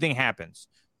if anything happens.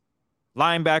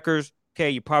 Linebackers, okay,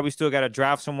 you probably still got to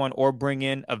draft someone or bring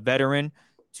in a veteran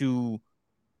to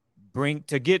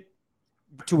get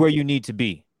to where you need to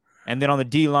be. And then on the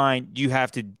D-line, you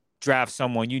have to draft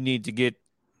someone. You need to get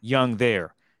young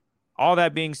there. All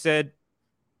that being said,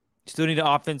 still need an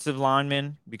offensive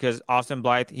lineman because Austin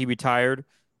Blythe, he retired.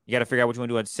 You got to figure out what you want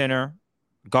to do at center,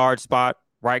 guard spot,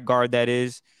 right guard that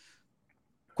is.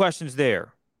 Questions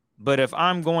there. But if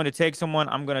I'm going to take someone,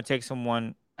 I'm going to take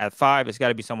someone at 5. It's got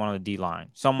to be someone on the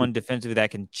D-line, someone defensively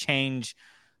that can change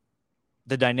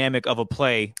the dynamic of a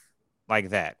play like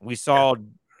that. We saw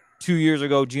 2 years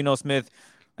ago, Geno Smith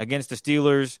against the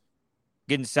Steelers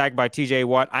getting sacked by TJ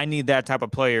Watt. I need that type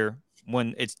of player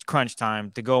when it's crunch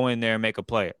time to go in there and make a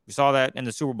play. We saw that in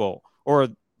the Super Bowl or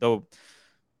the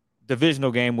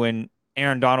divisional game when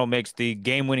Aaron Donald makes the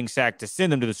game-winning sack to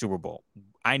send them to the Super Bowl.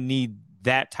 I need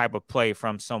that type of play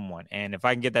from someone. And if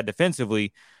I can get that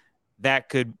defensively, that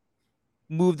could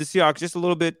move the Seahawks just a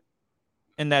little bit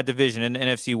in that division in the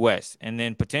NFC West. And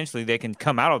then potentially they can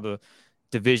come out of the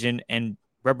division and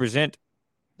represent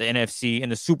the NFC in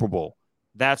the Super Bowl.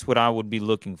 That's what I would be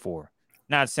looking for.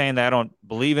 Not saying that I don't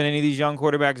believe in any of these young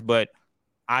quarterbacks, but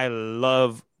I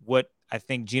love what I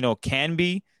think Geno can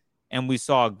be, and we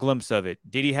saw a glimpse of it.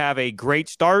 Did he have a great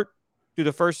start through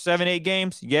the first 7-8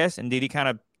 games? Yes. And did he kind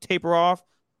of taper off?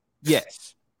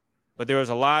 Yes. But there was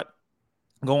a lot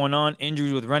going on.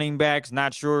 Injuries with running backs,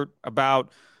 not sure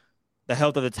about the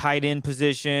health of the tight end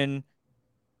position.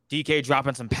 DK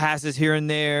dropping some passes here and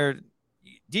there.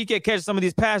 DK catches some of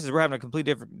these passes. We're having a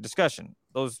completely different discussion.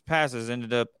 Those passes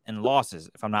ended up in losses,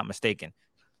 if I'm not mistaken.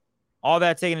 All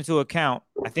that taken into account,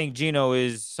 I think Geno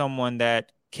is someone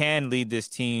that can lead this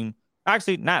team.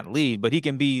 Actually, not lead, but he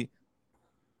can be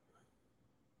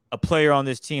a player on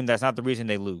this team that's not the reason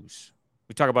they lose.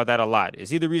 We talk about that a lot. Is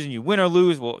he the reason you win or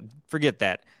lose? Well, forget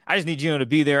that. I just need Geno to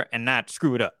be there and not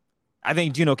screw it up. I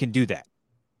think Geno can do that.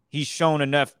 he's shown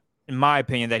enough, in my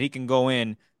opinion, that he can go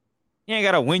in. He ain't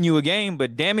got to win you a game,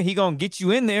 but damn it, he going to get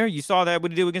you in there. You saw that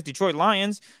what he did against Detroit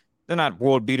Lions. They're not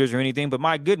world beaters or anything, but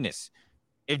my goodness,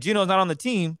 if Geno's not on the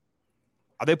team,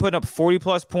 are they putting up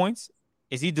 40-plus points?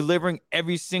 Is he delivering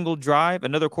every single drive?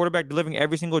 Another quarterback delivering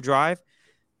every single drive?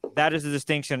 That is the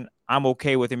distinction I'm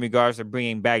okay with in regards to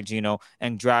bringing back Geno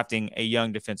and drafting a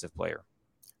young defensive player.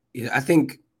 Yeah, I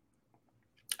think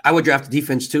I would draft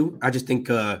defense too. I just think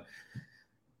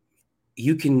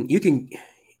you can.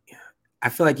 I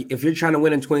feel like if you're trying to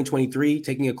win in 2023,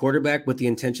 taking a quarterback with the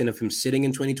intention of him sitting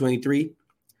in 2023,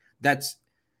 that's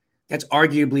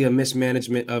arguably a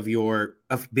mismanagement of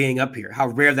being up here. How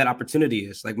rare that opportunity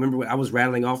is. Like, remember when I was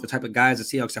rattling off the type of guys the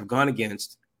Seahawks have gone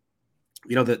against.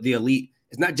 You know, the elite.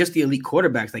 It's not just the elite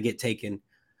quarterbacks that get taken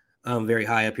very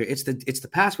high up here. It's the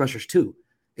pass rushers too.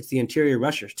 It's the interior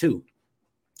rushers too.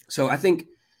 So I think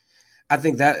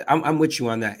that I'm with you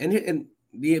on that. And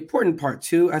the important part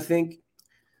too, I think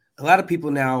a lot of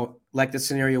people now like the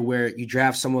scenario where you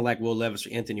draft someone like Will Levis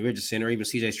or Anthony Richardson or even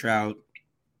CJ Stroud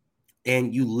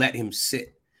and you let him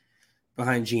sit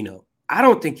behind Geno. I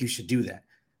don't think you should do that.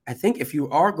 I think if you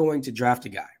are going to draft a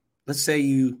guy, let's say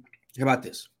how about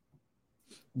this?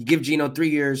 You give Geno 3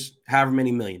 years, however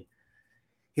many million.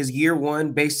 His year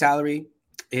one base salary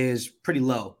is pretty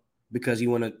low because you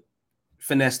want to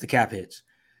finesse the cap hits.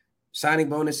 Signing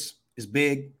bonus is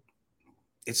big.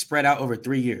 It's spread out over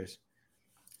 3 years.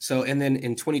 So, and then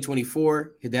in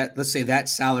 2024, let's say that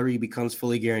salary becomes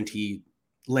fully guaranteed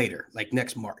later, like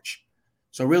next March.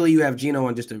 So really you have Geno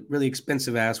on just a really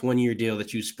expensive ass 1 year deal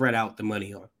that you spread out the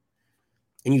money on.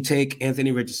 And you take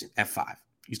Anthony Richardson at 5.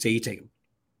 You say you take him.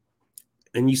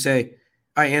 And you say,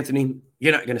 all right, Anthony,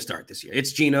 you're not going to start this year.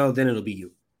 It's Geno, then it'll be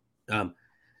you.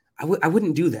 I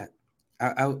wouldn't do that.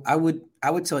 I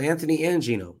would tell Anthony and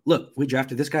Geno, look, we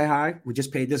drafted this guy high. We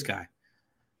just paid this guy.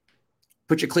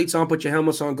 Put your cleats on, put your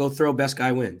helmets on, go throw. Best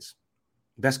guy wins.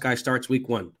 Best guy starts week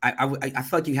 1. I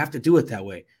feel like you have to do it that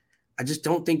way. I just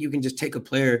don't think you can just take a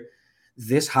player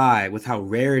this high with how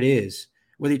rare it is.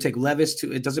 Whether you take Levis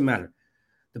it doesn't matter.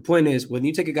 The point is, when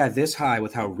you take a guy this high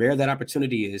with how rare that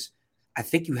opportunity is, I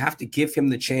think you have to give him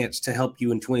the chance to help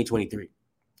you in 2023.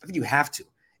 I think you have to.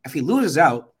 If he loses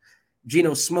out,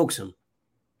 Geno smokes him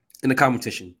in the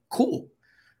competition. Cool.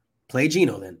 Play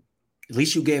Geno then. At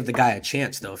least you gave the guy a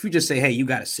chance, though. If you just say, hey, you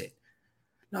got to sit.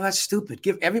 No, that's stupid.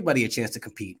 Give everybody a chance to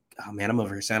compete. Oh, man, I'm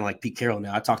over here sounding like Pete Carroll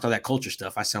now. I talked all that culture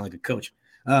stuff. I sound like a coach.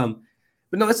 But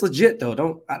no, that's legit,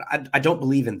 though. I don't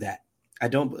believe in that.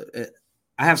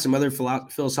 I have some other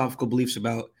philosophical beliefs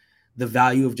about the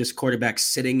value of just quarterbacks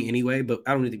sitting anyway, but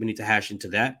I don't think we need to hash into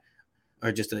that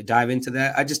or just to dive into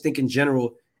that. I just think in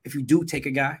general, if you do take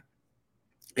a guy,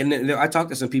 and then I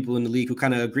talked to some people in the league who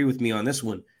kind of agree with me on this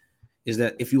one, is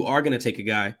that if you are going to take a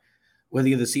guy, whether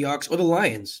you're the Seahawks or the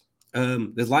Lions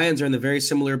are in a very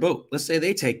similar boat. Let's say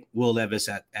they take Will Levis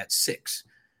at 6.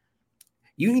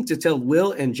 You need to tell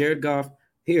Will and Jared Goff,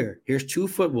 here's 2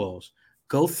 footballs.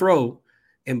 Go throw,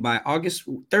 and by August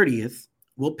 30th,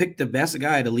 we'll pick the best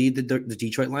guy to lead the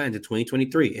Detroit Lions in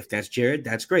 2023. If that's Jared,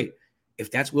 that's great. If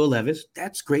that's Will Levis,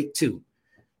 that's great too.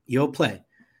 You'll play.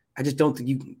 I just don't think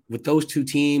you, with those 2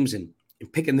 teams and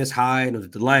picking this high, and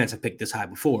the Lions have picked this high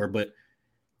before, but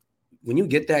when you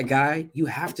get that guy, you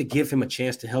have to give him a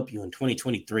chance to help you in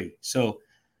 2023. So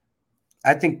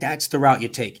I think that's the route you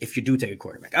take if you do take a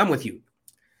quarterback. I'm with you.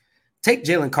 Take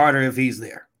Jalen Carter if he's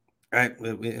there, right?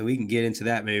 We can get into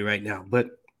that maybe right now, but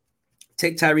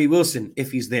take Tyree Wilson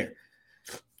if he's there.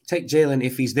 Take Jalen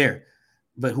if he's there.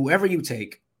 But whoever you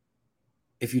take,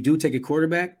 if you do take a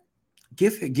quarterback,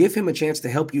 give him a chance to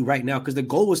help you right now, because the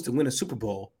goal was to win a Super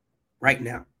Bowl right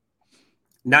now,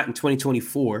 not in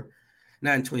 2024,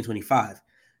 not in 2025.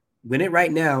 Win it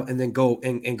right now and then go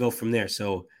and go from there.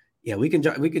 So yeah, we can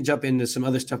jump into some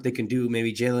other stuff they can do.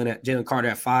 Maybe Jalen Carter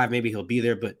at 5, maybe he'll be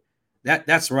there. But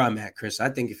that's where I'm at, Chris. I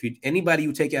think if anybody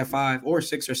you take at 5 or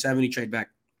 6 or 7, you trade back,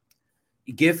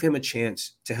 you give him a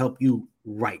chance to help you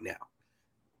right now.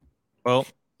 Well,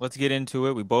 let's get into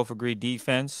it. We both agree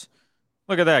defense.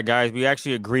 Look at that, guys. We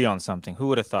actually agree on something. Who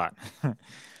would have thought?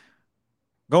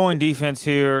 Going defense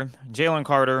here, Jalen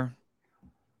Carter,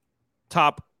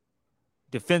 top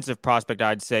defensive prospect,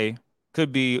 I'd say.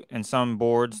 Could be, in some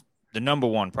boards, the number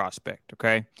 1 prospect,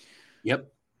 okay?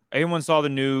 Yep. Everyone saw the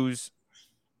news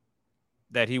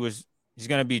that he's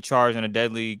going to be charged in a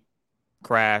deadly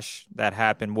crash that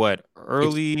happened,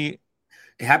 early?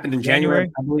 It happened in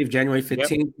January, I believe, January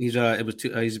 15th.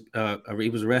 Yep. He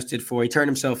was arrested he turned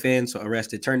himself in,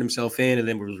 turned himself in, and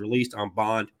then was released on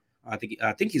bond. I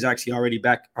think he's actually already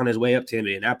back on his way up to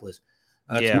Indianapolis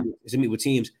to meet with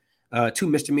teams. 2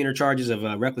 misdemeanor charges of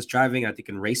reckless driving, I think,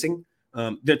 in racing.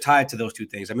 They're tied to those two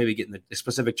things. I may be getting the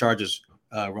specific charges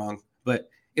wrong, but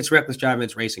it's reckless driving,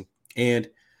 it's racing. And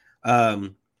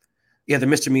the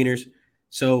misdemeanors.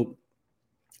 So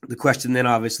the question then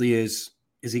obviously is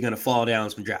he going to fall down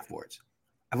some draft boards?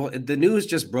 The news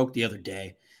just broke the other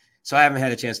day, so I haven't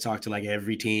had a chance to talk to like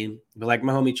every team. But like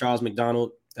my homie Charles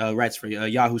McDonald writes for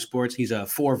Yahoo Sports. He's a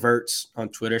 4verts on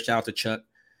Twitter. Shout out to Chuck.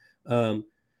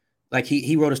 Like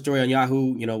he wrote a story on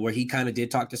Yahoo, where he kind of did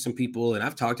talk to some people, and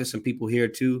I've talked to some people here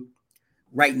too.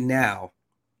 Right now,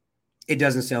 it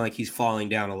doesn't sound like he's falling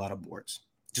down a lot of boards.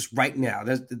 Just right now,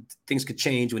 things could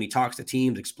change when he talks to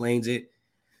teams, explains it.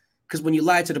 Because when you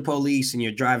lie to the police and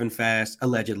you're driving fast,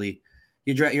 allegedly,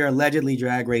 you're allegedly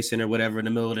drag racing or whatever in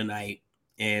the middle of the night,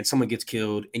 and someone gets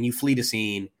killed, and you flee the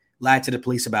scene, lie to the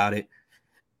police about it.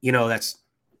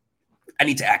 I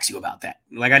need to ask you about that.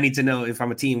 Like, I need to know if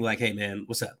I'm a team, like, hey man,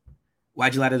 what's up?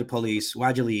 Why'd you lie to the police?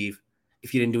 Why'd you leave?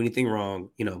 If you didn't do anything wrong,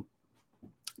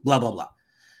 blah, blah, blah.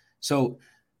 So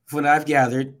from what I've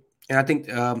gathered, and I think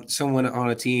someone on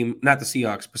a team, not the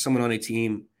Seahawks, but someone on a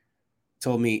team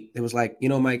told me, it was like,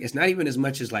 Mike, it's not even as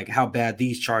much as like how bad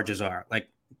these charges are. Like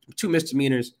 2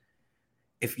 misdemeanors.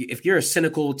 If you're a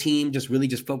cynical team, just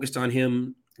focused on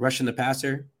him rushing the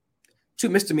passer, 2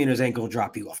 misdemeanors ain't going to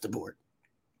drop you off the board.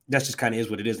 That's just kind of is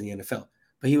what it is in the NFL.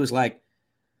 But he was like,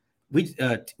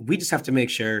 we just have to make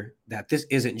sure that this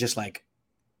isn't just like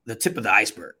the tip of the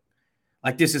iceberg.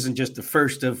 Like this isn't just the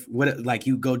first of what, like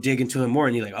you go dig into him more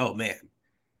and you're like, oh man,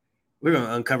 we're going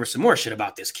to uncover some more shit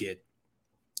about this kid.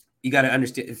 You got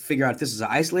to figure out if this is an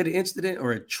isolated incident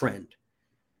or a trend.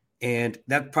 And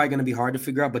that's probably going to be hard to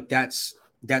figure out, but that's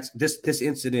this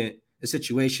incident, the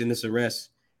situation, this arrest,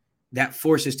 that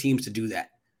forces teams to do that.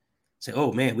 Say,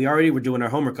 oh man, we already were doing our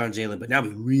homework on Jalen, but now we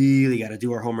really got to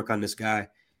do our homework on this guy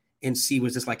and see,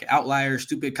 was this like an outlier,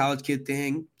 stupid college kid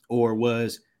thing? Or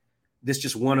was this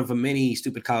just one of the many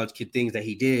stupid college kid things that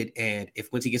he did? And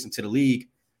if once he gets into the league,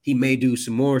 he may do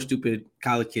some more stupid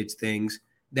college kids things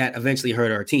that eventually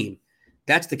hurt our team.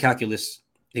 That's the calculus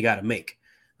they got to make,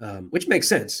 which makes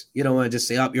sense. You don't want to just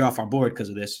say, oh, you're off our board because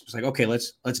of this. It's like, okay,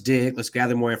 let's dig. Let's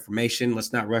gather more information.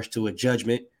 Let's not rush to a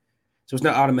judgment. So it's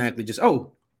not automatically just,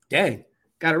 oh, dang,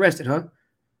 got arrested, huh?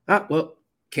 Well,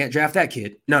 can't draft that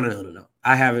kid. No.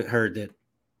 I haven't heard that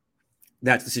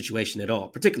that's the situation at all,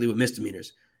 particularly with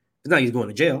misdemeanors. It's not he's going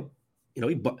to jail.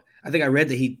 I think I read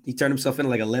that he turned himself in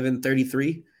like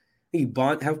 1133. He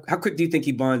bond. How quick do you think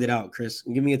he bonded out, Chris?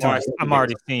 Give me a time. I'm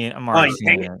already seeing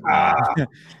it.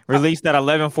 Released at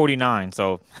 11:49,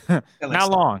 so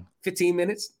not long. 15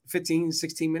 minutes, 15,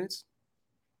 16 minutes.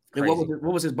 And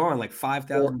what was his bond? Like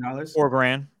 $5,000?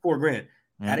 $4,000. $4,000.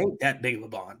 Yeah. That ain't that big of a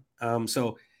bond.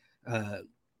 So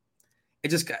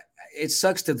it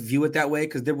sucks to view it that way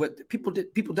because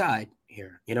people died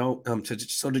here, to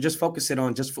just focus it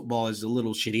on just football is a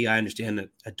little shitty. I understand that.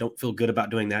 I don't feel good about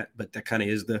doing that, but that kind of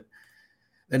is the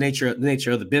nature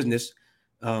of the business.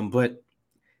 But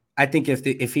I think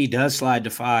if he does slide to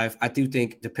 5, I do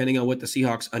think depending on what the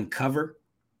Seahawks uncover,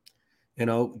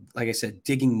 like I said,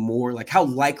 digging more, like how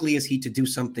likely is he to do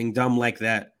something dumb like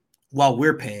that while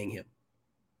we're paying him?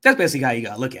 That's basically how you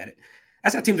got to look at it.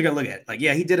 That's how teams are going to look at it. Like,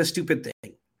 yeah, he did a stupid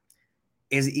thing.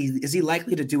 Is he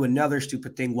likely to do another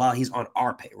stupid thing while he's on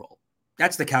our payroll?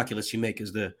 That's the calculus you make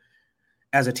as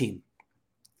a team.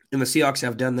 And the Seahawks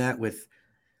have done that with,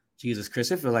 Jesus,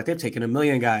 Chris, it feels like they've taken a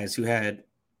million guys who had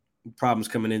problems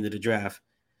coming into the draft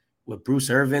with Bruce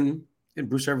Irvin. And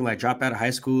Bruce Irvin like dropped out of high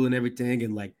school and everything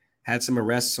and like had some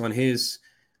arrests on his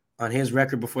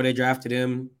record before they drafted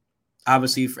him.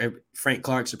 Obviously, Frank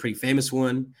Clark's a pretty famous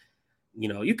one.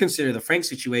 You consider the Frank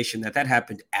situation that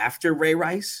happened after Ray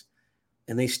Rice,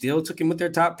 and they still took him with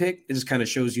their top pick. It just kind of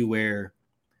shows you where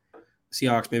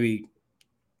Seahawks maybe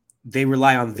they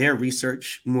rely on their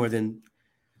research more than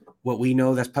what we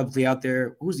know that's publicly out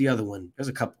there. Who's the other one? There's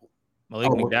a couple. Malik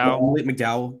McDowell. Malik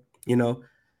McDowell.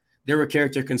 There were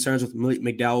character concerns with Malik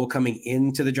McDowell coming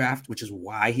into the draft, which is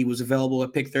why he was available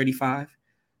at pick 35.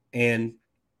 And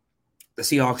the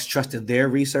Seahawks trusted their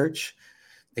research.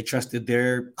 They trusted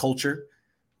their culture.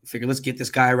 Figured, let's get this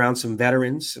guy around some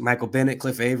veterans, Michael Bennett,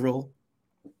 Cliff Averill,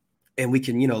 and we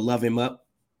can, love him up.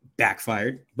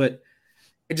 Backfired, but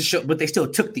it just showed. But they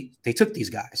still took these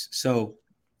guys. So,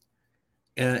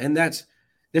 and there's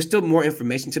still more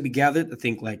information to be gathered. I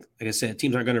think, like I said,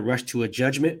 teams aren't going to rush to a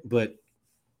judgment, but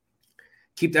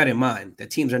keep that in mind. That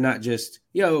teams are not just,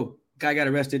 guy got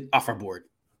arrested off our board.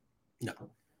 No,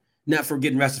 not for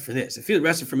getting arrested for this. If he was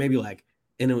arrested for maybe like,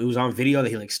 and it was on video that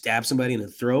he like stabbed somebody in the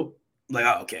throat, like,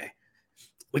 oh, okay,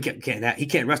 we can't he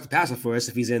can't arrest the passer for us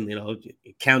if he's in,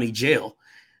 county jail.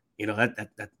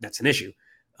 That's an issue.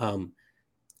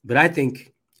 But I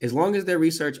think as long as their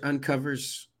research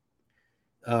uncovers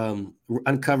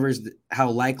how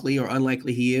likely or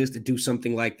unlikely he is to do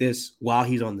something like this while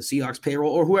he's on the Seahawks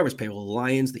payroll or whoever's payroll, the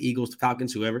Lions, the Eagles, the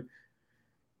Falcons, whoever,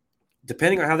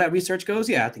 depending on how that research goes,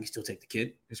 yeah, I think you still take the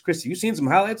kid. Because Chris, you seen some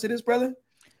highlights of this, brother?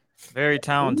 Very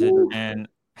talented. Ooh. And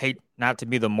hate not to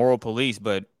be the moral police,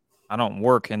 but I don't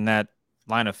work in that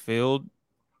line of field.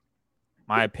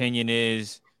 My opinion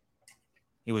is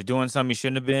he was doing something he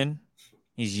shouldn't have been.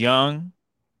 He's young,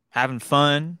 having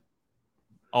fun,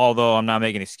 although I'm not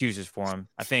making excuses for him.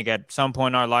 I think at some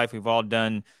point in our life, we've all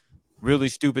done really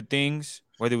stupid things,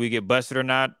 whether we get busted or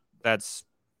not. That's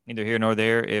neither here nor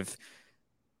there. If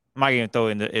I'm not going to throw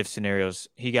in the if scenarios,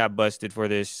 he got busted for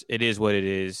this. It is what it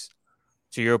is.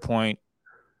 To your point,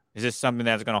 is this something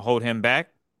that's going to hold him back?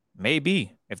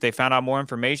 Maybe. If they found out more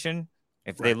information,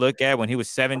 if they look at when he was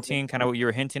 17, kind of what you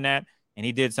were hinting at, and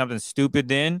he did something stupid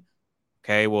then,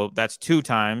 okay, well, that's 2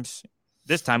 times.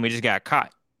 This time he just got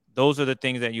caught. Those are the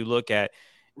things that you look at.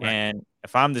 Right. And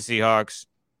if I'm the Seahawks,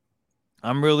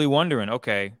 I'm really wondering,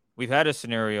 okay, we've had a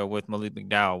scenario with Malik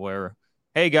McDowell where,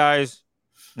 hey, guys,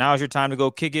 now's your time to go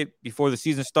kick it before the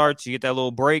season starts. You get that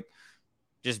little break.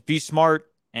 Just be smart.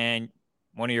 And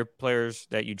one of your players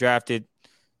that you drafted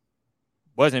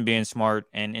wasn't being smart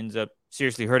and ends up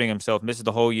seriously hurting himself, misses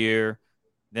the whole year.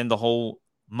 Then the whole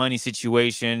money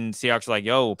situation, Seahawks are like,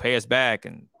 yo, pay us back.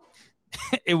 And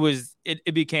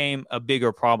it became a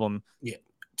bigger problem. Yeah.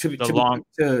 To be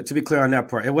clear on that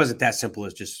part, it wasn't that simple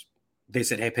as just they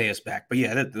said, hey, pay us back. But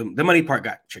yeah, the money part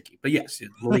got tricky. But yes,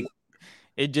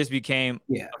 it just became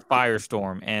a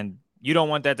firestorm. And you don't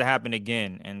want that to happen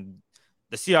again. And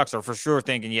the Seahawks are for sure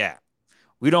thinking, yeah,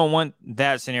 we don't want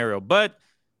that scenario. But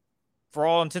for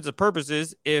all intents and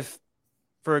purposes, if,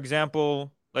 for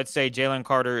example, let's say Jalen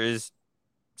Carter is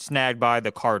snagged by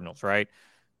the Cardinals, right?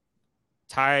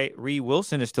 Tyree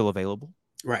Wilson is still available.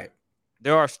 Right.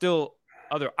 There are still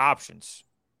other options.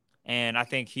 And I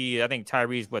think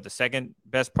Tyree's the second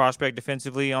best prospect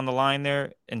defensively on the line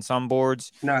there in some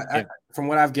boards. No, from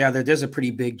what I've gathered, there's a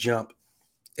pretty big jump.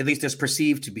 At least there's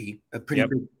perceived to be a pretty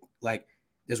big,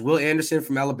 there's Will Anderson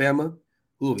from Alabama,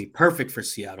 who will be perfect for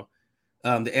Seattle.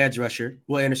 The edge rusher,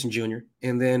 Will Anderson Jr.,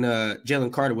 and then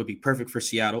Jalen Carter would be perfect for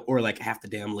Seattle or half the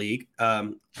damn league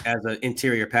as an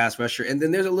interior pass rusher. And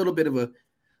then there's a little bit of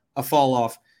a fall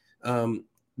off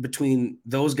between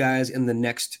those guys and the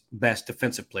next best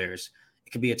defensive players.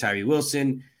 It could be a Tyree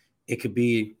Wilson. It could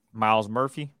be Myles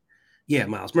Murphy. Yeah,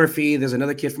 Myles Murphy. There's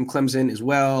another kid from Clemson as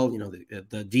well. You know,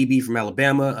 the DB from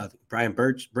Alabama, Brian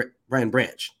Branch, I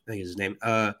think is his name.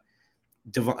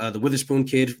 The Witherspoon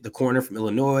kid, the corner from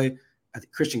Illinois. I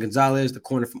think Christian Gonzalez, the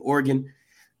corner from Oregon.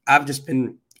 I've just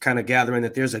been kind of gathering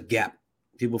that there's a gap.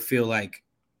 People feel like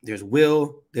there's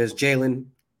Will, there's Jalen.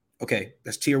 Okay,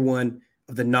 that's tier 1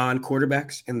 of the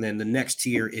non-quarterbacks. And then the next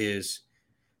tier is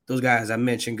those guys I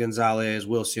mentioned, Gonzalez,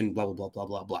 Wilson, blah, blah, blah, blah,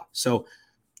 blah, blah. So,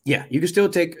 yeah, you can still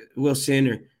take Wilson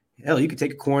or, hell, you could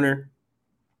take a corner.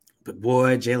 But,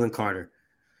 boy, Jalen Carter.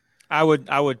 I would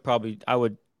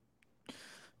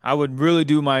really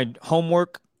do my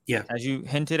homework. Yeah, as you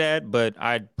hinted at, but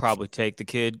I'd probably take the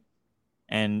kid,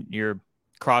 and you're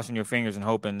crossing your fingers and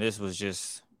hoping this was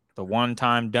just the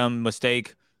one-time dumb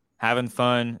mistake, having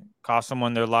fun, cost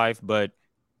someone their life, but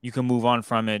you can move on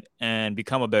from it and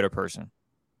become a better person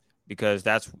because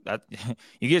that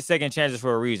you get second chances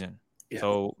for a reason. Yeah.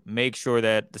 So make sure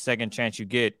that the second chance you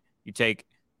get, you take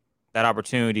that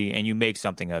opportunity and you make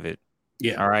something of it.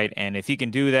 Yeah. All right. And if he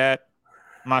can do that,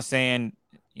 I'm not saying,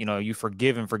 you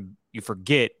forgive and you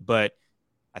forget, but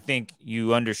I think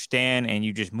you understand and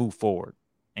you just move forward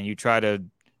and you try to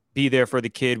be there for the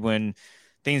kid when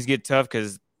things get tough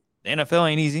because the NFL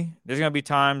ain't easy. There's going to be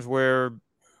times where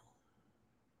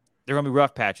there are going to be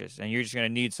rough patches and you're just going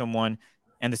to need someone.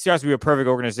 And the Seahawks will be a perfect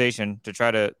organization to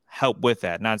try to help with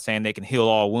that. Not saying they can heal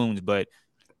all wounds, but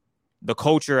the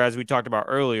culture, as we talked about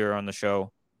earlier on the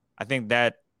show, I think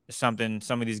that is something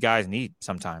some of these guys need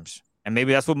sometimes. And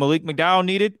maybe that's what Malik McDowell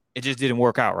needed. It just didn't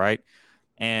work out, right?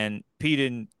 And Pete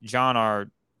and John are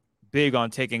big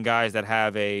on taking guys that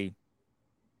have a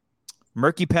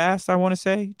murky past, I want to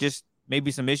say. Just maybe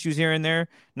some issues here and there.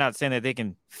 Not saying that they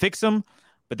can fix them,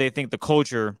 but they think the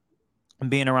culture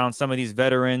and being around some of these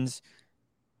veterans.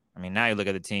 I mean, now you look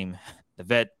at the team, the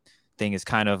vet thing is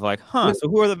kind of like, so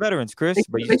who are the veterans, Chris?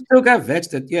 They still got vets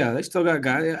they still got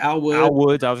guys. Al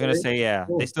Woods, I was going to say, yeah.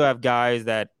 They still have guys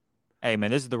that, hey,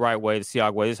 man, this is the right way, the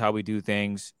Seahawks way. This is how we do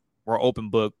things. We're open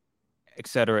book, et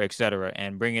cetera, et cetera.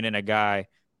 And bringing in a guy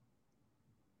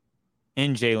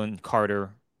in Jalen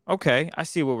Carter, okay, I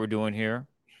see what we're doing here.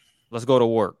 Let's go to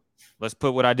work. Let's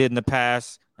put what I did in the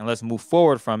past and let's move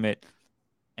forward from it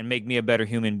and make me a better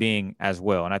human being as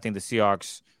well. And I think the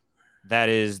Seahawks, that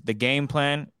is the game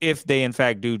plan if they, in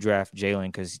fact, do draft Jalen,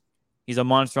 because he's a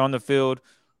monster on the field.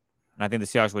 And I think the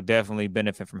Seahawks would definitely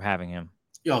benefit from having him.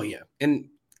 Oh, yeah. And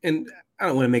I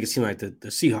don't want to make it seem like the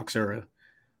Seahawks are a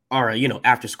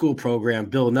after school program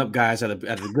building up guys out of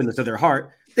the goodness of their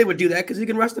heart. They would do that because he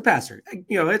can rush the passer.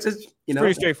 It's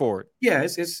pretty straightforward. Yeah,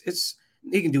 it's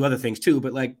he can do other things too,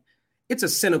 but like it's a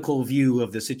cynical view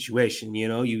of the situation.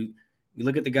 You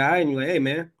look at the guy and you're like, hey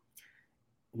man,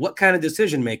 what kind of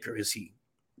decision maker is he?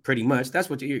 Pretty much, that's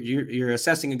what you're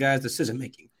assessing a guy's decision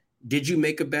making. Did you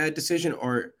make a bad decision,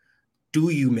 or do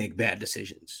you make bad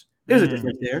decisions? There's a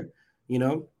difference there.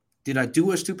 Did I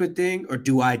do a stupid thing, or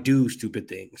do I do stupid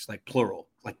things? Like plural.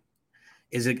 Like,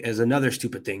 is another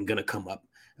stupid thing gonna come up?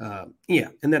 Yeah,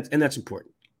 and that's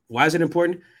important. Why is it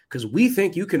important? Because we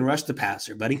think you can rush the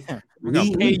passer, buddy. We're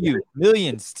gonna pay you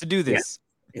millions to do this.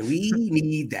 Yeah. And we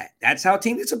need that. That's how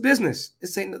teams. It's a business.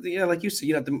 This ain't like you said.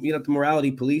 You're not the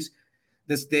morality police.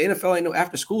 The NFL ain't no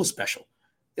after school special.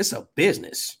 It's a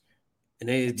business, and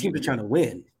the teams are trying to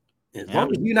win. As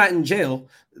long as you're not in jail,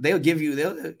 they'll give you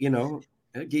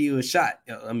a shot.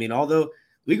 I mean, although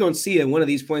we're gonna see at one of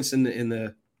these points in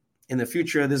the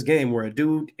future of this game where a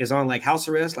dude is on like house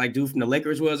arrest, like dude from the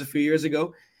Lakers was a few years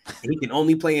ago, and he can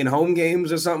only play in home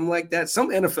games or something like that. Some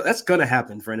NFL that's gonna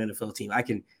happen for an NFL team. I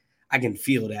can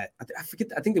feel that. I forget.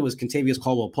 I think it was Contavious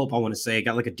Caldwell-Pope. I want to say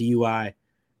got like a DUI.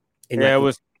 It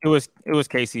was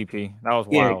KCP. That was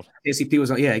wild. KCP was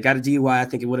he got a DUI. I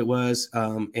think what it was,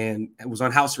 and it was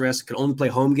on house arrest. Could only play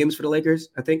home games for the Lakers.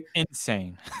 I think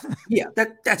insane. Yeah,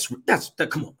 that's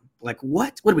come on. Like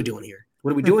what? What are we doing here?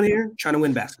 What are we doing here? Trying to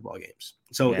win basketball games.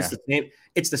 So it's the same.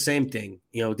 It's the same thing.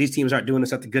 These teams aren't doing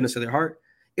this out the goodness of their heart.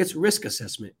 It's risk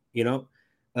assessment.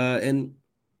 And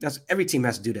that's every team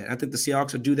has to do that. I think the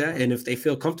Seahawks will do that, and if they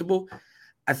feel comfortable,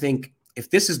 I think. If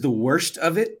this is the worst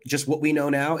of it, just what we know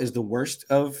now is the worst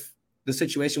of the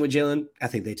situation with Jalen, I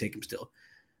think they take him still.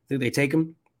 I think they take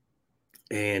him,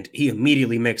 and he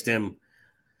immediately makes them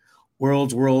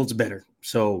worlds better.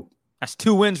 So that's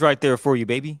 2 wins right there for you,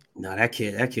 baby. No, that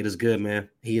kid is good, man.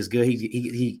 He is good.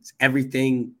 He's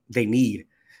everything they need.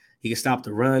 He can stop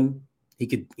the run. He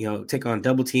could, take on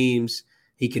double teams.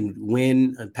 He can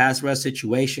win in pass rush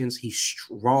situations. He's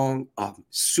strong,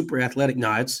 super athletic.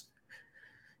 No,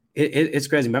 it's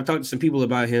crazy. I've talked to some people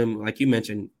about him, like you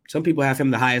mentioned. Some people have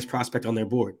him the highest prospect on their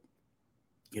board,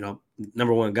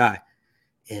 number one guy.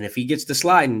 And if he gets to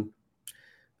sliding,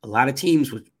 a lot of teams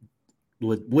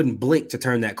wouldn't blink to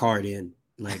turn that card in.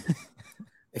 Like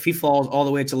if he falls all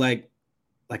the way to like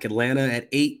Atlanta at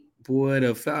 8, boy,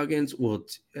 the Falcons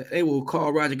they will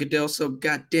call Roger Goodell so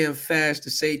goddamn fast to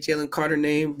say Jalen Carter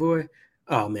name, boy.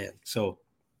 Oh man. So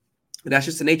that's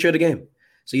just the nature of the game.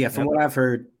 So yeah, from what I've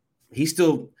heard, he's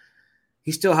still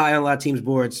high on a lot of teams'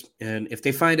 boards. And if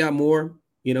they find out more,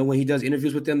 when he does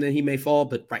interviews with them, then he may fall.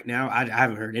 But right now, I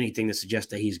haven't heard anything to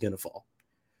suggest that he's going to fall.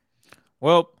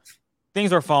 Well,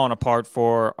 things are falling apart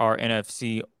for our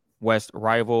NFC West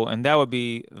rival, and that would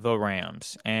be the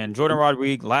Rams. And Jordan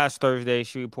Rodriguez, last Thursday,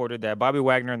 she reported that Bobby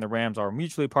Wagner and the Rams are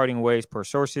mutually parting ways per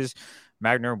sources.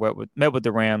 Wagner met with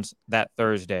the Rams that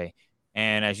Thursday.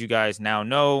 And as you guys now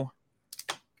know,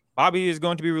 Bobby is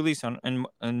going to be released in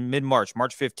mid-March,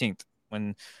 March 15th.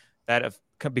 When that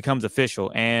becomes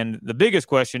official. And the biggest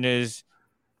question is,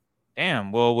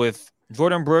 with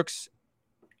Jordan Brooks'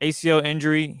 ACL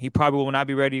injury, he probably will not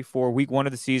be ready for week 1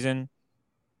 of the season.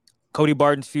 Cody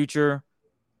Barton's future,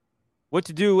 what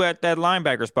to do at that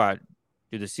linebacker spot?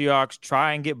 Do the Seahawks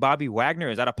try and get Bobby Wagner?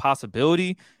 Is that a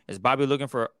possibility? Is Bobby looking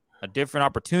for a different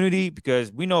opportunity?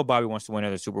 Because we know Bobby wants to win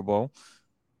another Super Bowl.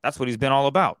 That's what he's been all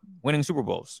about, winning Super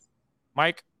Bowls.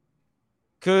 Mike,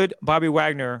 could Bobby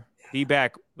Wagner be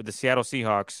back with the Seattle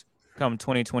Seahawks come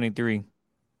 2023?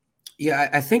 Yeah,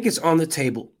 I think it's on the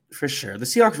table for sure. The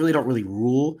Seahawks don't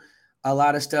rule a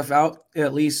lot of stuff out,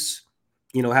 at least,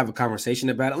 have a conversation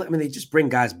about it. I mean, they just bring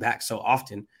guys back so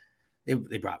often. They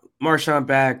brought Marshawn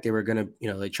back. They were going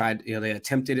to, they tried, they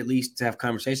attempted at least to have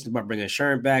conversations about bringing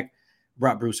Sherman back,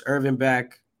 brought Bruce Irvin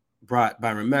back, brought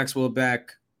Byron Maxwell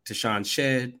back, Tashawn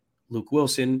Shedd, Luke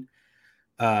Wilson,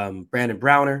 Brandon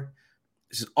Browner.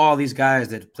 This is all these guys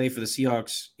that play for the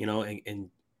Seahawks, and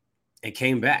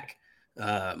came back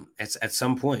at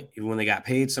some point, even when they got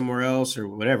paid somewhere else or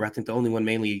whatever. I think the only one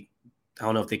mainly, I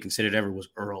don't know if they considered ever, was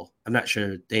Earl. I'm not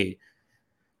sure they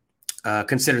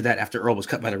considered that after Earl was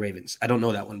cut by the Ravens. I don't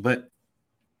know that one, but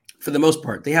for the most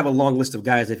part, they have a long list of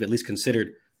guys they've at least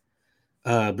considered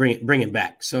bringing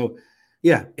back. So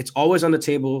yeah, it's always on the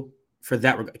table. for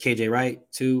that. KJ Wright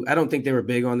too. I don't think they were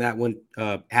big on that one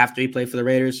after he played for the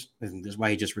Raiders. I think that's why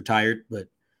he just retired. But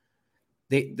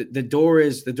the door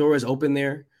is open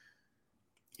there.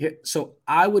 So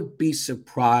I would be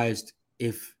surprised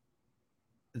if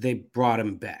they brought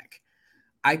him back.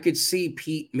 I could see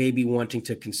Pete maybe wanting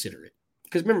to consider it.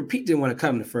 Because remember, Pete didn't want to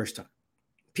come the first time.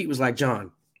 Pete was like,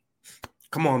 John,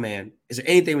 come on, man. Is there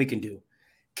anything we can do?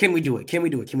 Can we do it? Can we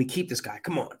do it? Can we keep this guy?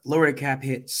 Come on. Lower the cap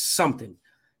hit, something.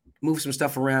 Move some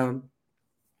stuff around.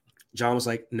 John was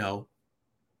like, no.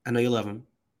 I know you love him.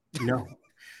 No.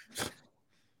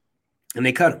 And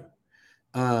they cut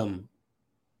him.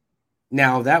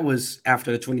 Now, that was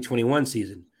after the 2021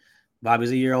 season.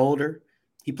 Bobby's a year older.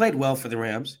 He played well for the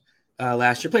Rams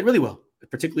last year. Played really well,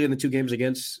 particularly in the 2 games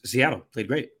against Seattle. Played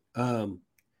great.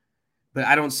 But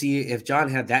I don't see if John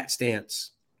had that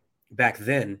stance back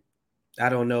then. I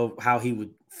don't know how he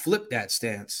would flip that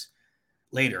stance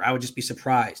later. I would just be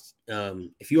surprised.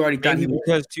 If you already thought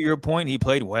because to your point, he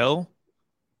played well.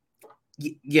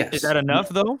 Yes. Is that enough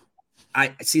though?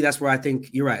 I see. That's where I think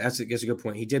you're right. That's a good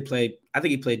point. He did play. I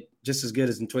think he played just as good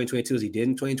as in 2022 as he did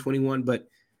in 2021. But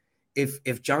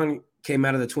if John came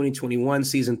out of the 2021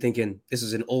 season thinking this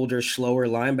is an older, slower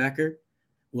linebacker,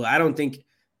 well, I don't think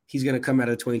he's going to come out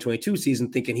of the 2022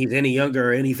 season thinking he's any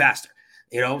younger or any faster.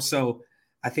 So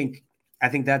I think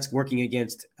that's working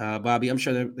against Bobby. I'm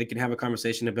sure they can have a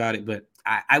conversation about it, but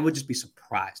I would just be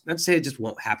surprised. Not to say it just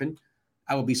won't happen.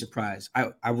 I would be surprised.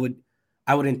 I would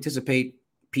anticipate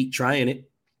Pete trying it.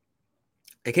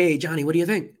 Like, hey, Johnny, what do you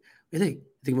think? What do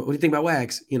you think about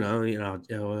Wags?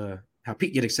 How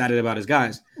Pete get excited about his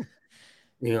guys.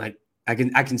 Like I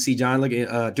can see John looking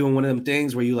doing one of them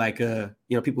things where you like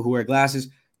people who wear glasses.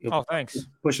 Oh, thanks.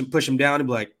 Push him down and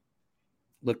be like,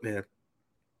 look, man.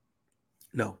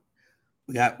 No,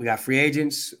 we got free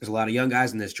agents. There's a lot of young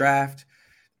guys in this draft.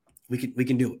 We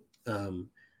can do it.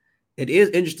 It is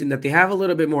interesting that they have a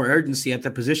little bit more urgency at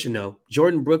the position, though.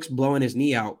 Jordan Brooks blowing his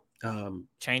knee out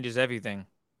changes everything.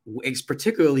 It's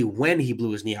particularly when he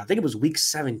blew his knee out. I think it was week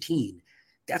 17.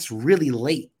 That's really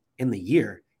late in the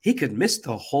year. He could miss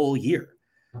the whole year.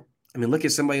 I mean, look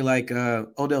at somebody like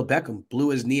Odell Beckham blew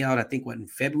his knee out, I think, in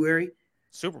February?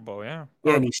 Super Bowl, yeah.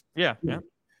 Yeah,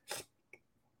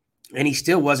 and he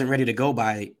still wasn't ready to go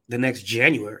by the next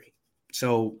January.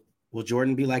 So will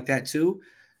Jordan be like that too?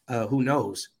 Who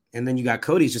knows? And then you got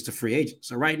Cody's just a free agent.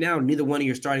 So right now, neither one of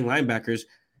your starting linebackers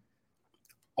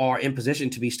are in position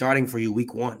to be starting for you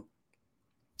week 1.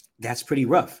 That's pretty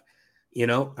rough.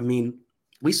 I mean,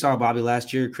 we saw Bobby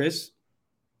last year, Chris.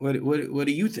 What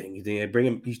do you think? You think I bring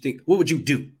him? You think what would you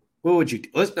do? What would you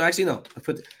do? No.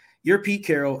 You're Pete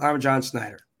Carroll. I'm John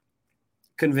Snyder.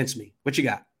 Convince me. What you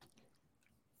got?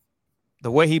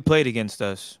 The way he played against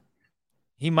us,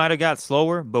 he might have got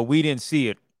slower, but we didn't see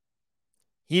it.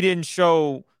 He didn't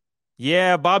show.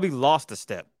 Yeah, Bobby lost a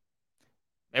step.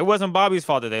 It wasn't Bobby's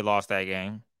fault that they lost that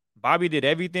game. Bobby did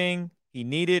everything he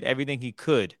needed, everything he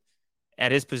could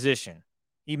at his position.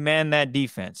 He manned that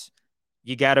defense.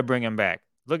 You got to bring him back.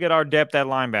 Look at our depth at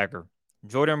linebacker.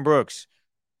 Jordan Brooks,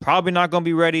 probably not going to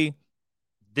be ready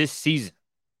this season.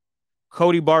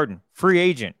 Cody Barton, free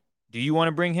agent. Do you want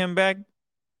to bring him back?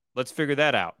 Let's figure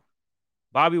that out.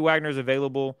 Bobby Wagner's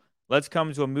available. Let's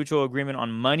come to a mutual agreement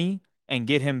on money and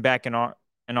get him back on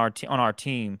our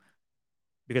team,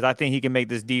 because I think he can make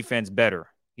this defense better.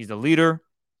 He's a leader.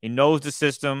 He knows the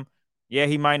system. Yeah,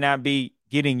 he might not be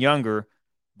getting younger,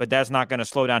 but that's not going to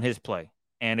slow down his play.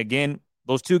 And again,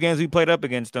 those 2 games we played up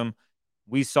against him,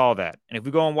 we saw that. And if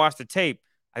we go and watch the tape,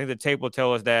 I think the tape will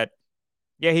tell us that,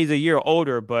 yeah, he's a year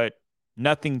older, but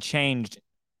nothing changed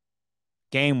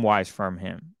game-wise from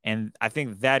him. And I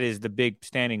think that is the big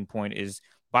standing point, is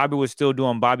Bobby was still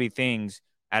doing Bobby things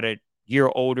at a year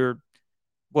older.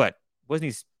 What?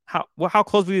 Wasn't he – how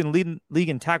close was he in league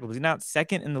in tackles? Was he not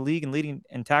second in the league in leading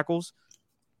in tackles?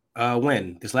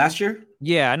 When? This last year?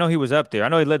 Yeah, I know he was up there. I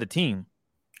know he led the team.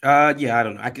 Yeah, I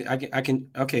don't know. I can.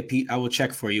 Okay, Pete, I will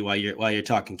check for you while you're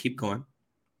talking. Keep going.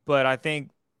 But I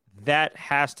think that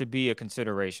has to be a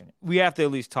consideration. We have to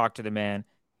at least talk to the man,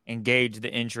 engage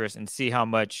the interest, and see how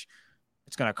much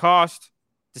it's going to cost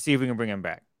to see if we can bring him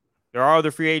back. There are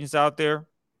other free agents out there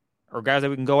or guys that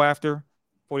we can go after.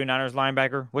 49ers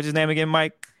linebacker. What's his name again,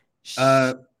 Mike?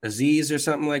 Aziz or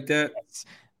something like that.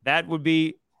 That would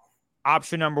be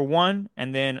option number 1.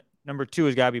 And then number 2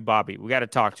 has got to be Bobby. We got to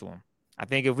talk to him. I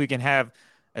think if we can have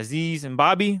Aziz and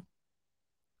Bobby,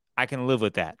 I can live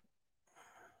with that.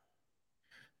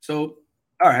 So,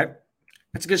 all right.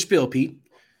 That's a good spiel, Pete.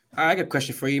 I got a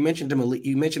question for you. You mentioned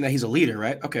you mentioned that he's a leader,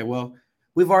 right? Okay, well,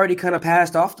 we've already kind of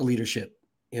passed off the leadership.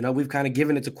 We've kind of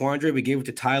given it to Quandre. We gave it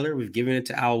to Tyler. We've given it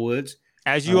to Al Woods.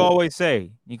 As you always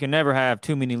say, you can never have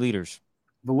too many leaders.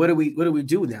 But what do we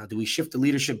do now? Do we shift the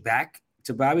leadership back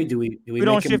to Bobby? Do we We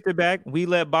don't shift it back. We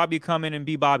let Bobby come in and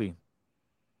be Bobby.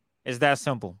 It's that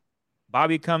simple.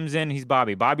 Bobby comes in, he's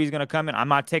Bobby. Bobby's gonna come in. I'm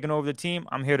not taking over the team.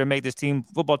 I'm here to make this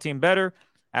football team better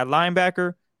at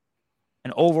linebacker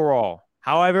and overall.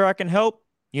 However I can help,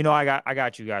 I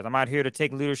got you guys. I'm not here to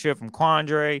take leadership from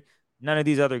Quandre, none of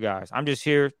these other guys. I'm just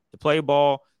here to play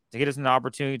ball, to get us an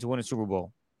opportunity to win a Super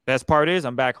Bowl. Best part is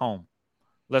I'm back home.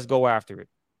 Let's go after it.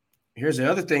 Here's the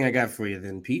other thing I got for you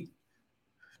then, Pete.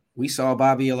 We saw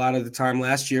Bobby a lot of the time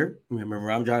last year. Remember,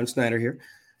 I'm John Snyder here.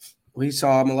 We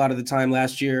saw him a lot of the time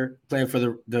last year playing for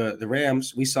the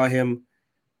Rams. We saw him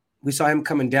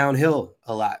coming downhill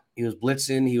a lot. He was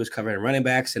blitzing. He was covering running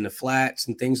backs in the flats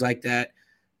and things like that.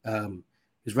 He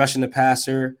was rushing the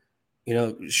passer,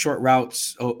 short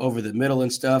routes over the middle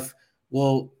and stuff.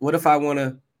 Well, what if I want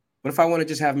to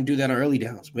just have him do that on early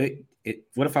downs?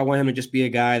 What if I want him to just be a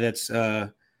guy that's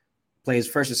plays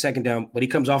first and second down, but he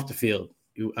comes off the field?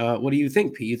 What do you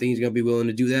think, Pete? You think he's going to be willing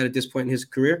to do that at this point in his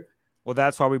career? Well,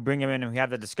 that's why we bring him in and we have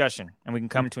the discussion and we can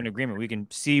come to an agreement. We can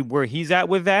see where he's at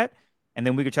with that, and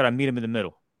then we can try to meet him in the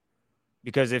middle.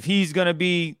 Because if he's going to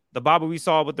be the Bobby we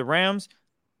saw with the Rams,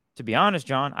 to be honest,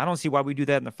 John, I don't see why we do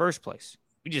that in the first place.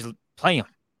 We just play him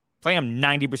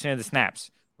 90% of the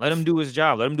snaps. Let him do his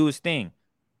job. Let him do his thing.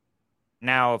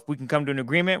 Now, if we can come to an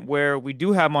agreement where we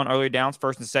do have him on early downs,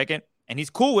 first and second, and he's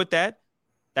cool with that,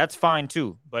 that's fine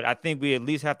too. But I think we at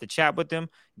least have to chat with him,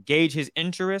 gauge his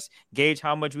interest, gauge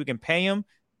how much we can pay him,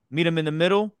 meet him in the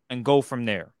middle, and go from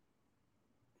there.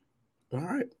 All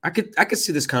right. I could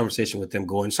see this conversation with them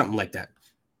going something like that.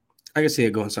 I could see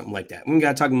it going something like that. We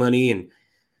got to talk money and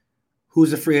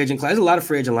who's a free agent class. There's a lot of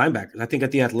free agent linebackers. I think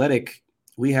at The Athletic,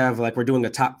 we have we're doing a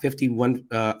top 51.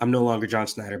 I'm no longer John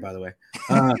Snyder, by the way.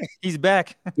 He's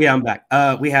back. Yeah, I'm back.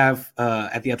 We have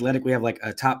at The Athletic, we have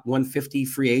a top 150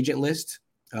 free agent list.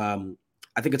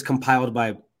 I think it's compiled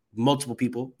by multiple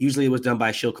people. Usually it was done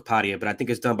by Shil Kapadia, but I think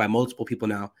it's done by multiple people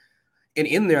now. And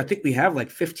in there, I think we have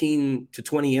 15 to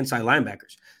 20 inside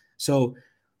linebackers. So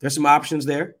there's some options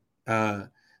there.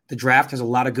 The draft has a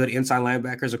lot of good inside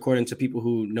linebackers, according to people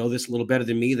who know this a little better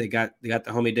than me. They got the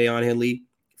homie Deion Henley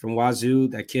from Wazoo,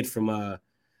 that kid from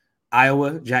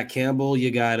Iowa, Jack Campbell.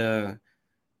 You got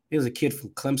there's a kid from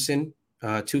Clemson.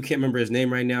 Can't remember his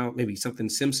name right now. Maybe something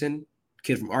Simpson.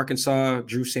 Kid from Arkansas,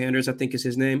 Drew Sanders, I think is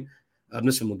his name.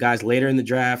 There's some guys later in the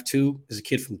draft too. There's a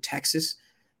kid from Texas.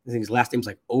 I think his last name's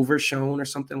Overshone or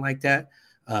something like that.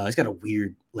 He's got a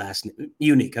weird last name,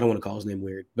 unique. I don't want to call his name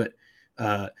weird, but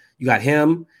you got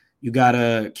him. You got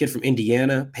a kid from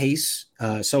Indiana, Pace.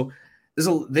 So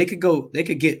they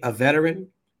could get a veteran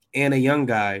and a young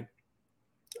guy,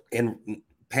 and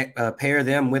pair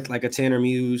them with a Tanner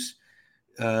Muse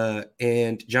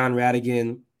and John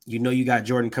Radigan. You got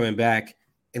Jordan coming back,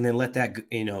 and then let that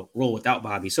roll without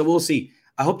Bobby. So we'll see.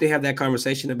 I hope they have that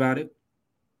conversation about it.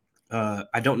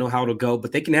 I don't know how it'll go,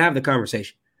 but they can have the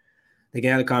conversation. They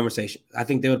can have the conversation. I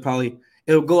think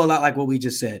it'll go a lot like what we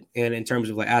just said, and in terms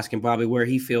of asking Bobby where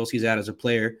he feels he's at as a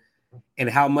player, and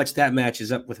how much that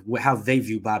matches up with how they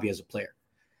view Bobby as a player,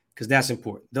 because that's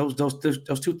important.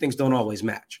 Those two things don't always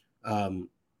match,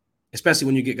 especially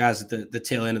when you get guys at the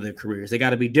tail end of their careers. They got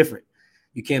to be different.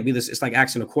 You can't be this. It's like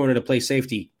asking a corner to play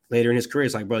safety later in his career.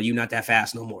 It's like, bro, you're not that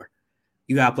fast no more.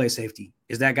 You got to play safety.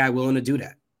 Is that guy willing to do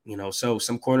that? So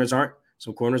some corners aren't,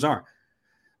 some corners are.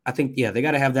 I think, they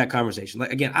got to have that conversation.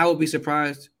 Again, I would be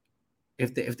surprised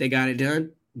if they got it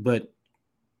done, but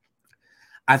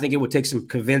I think it would take some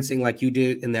convincing like you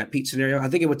did in that Pete scenario. I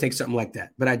think it would take something like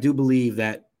that. But I do believe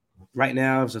that right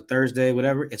now, it's a Thursday,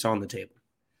 whatever, it's on the table.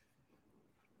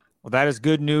 Well, that is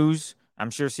good news.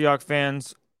 I'm sure Seahawks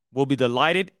fans will be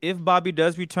delighted if Bobby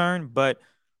does return, but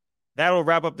that'll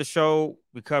wrap up the show.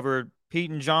 We covered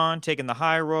Pete and John taking the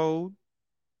high road,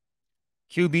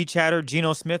 QB chatter,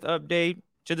 Geno Smith update.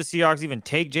 Should the Seahawks even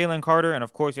take Jalen Carter? And,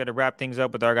 of course, we had to wrap things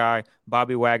up with our guy,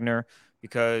 Bobby Wagner,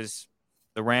 because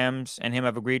the Rams and him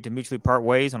have agreed to mutually part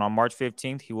ways, and on March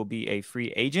 15th, he will be a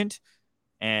free agent.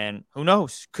 And who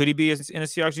knows? Could he be in a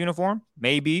Seahawks uniform?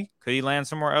 Maybe. Could he land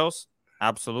somewhere else?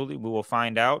 Absolutely. We will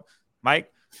find out.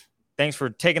 Mike, thanks for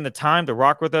taking the time to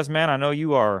rock with us, man. I know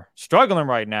you are struggling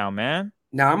right now, man.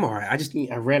 No, I'm all right.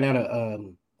 I ran out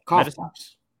of cough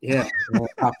drops. Yeah,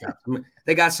 cough drops.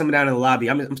 They got some down in the lobby.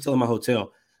 I'm still in my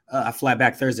hotel. I fly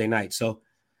back Thursday night, so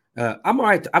I'm all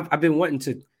right. I've been wanting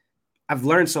to. I've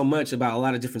learned so much about a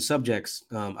lot of different subjects.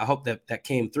 I hope that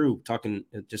came through talking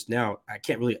just now. I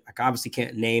obviously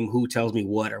can't name who tells me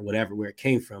what or whatever, where it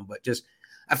came from, but just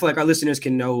I feel like our listeners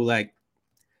can know,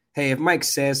 hey, if Mike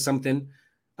says something,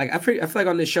 I feel like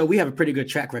on this show, we have a pretty good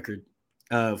track record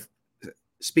of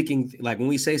speaking, like when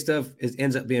we say stuff, it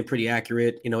ends up being pretty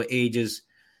accurate. You know, it ages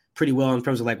pretty well in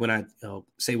terms of like when I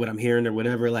say what I'm hearing or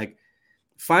whatever. Like,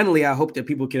 finally, I hope that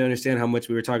people can understand how much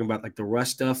we were talking about like the Russ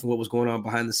stuff and what was going on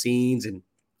behind the scenes. And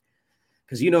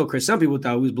because, Chris, some people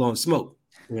thought we was blowing smoke,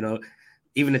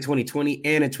 even in 2020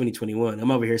 and in 2021.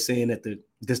 I'm over here saying that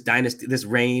this dynasty, this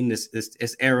reign,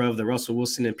 this era of the Russell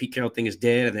Wilson and Pete Carroll thing is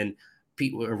dead. And then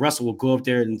Russell will go up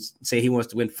there and say he wants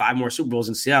to win 5 more Super Bowls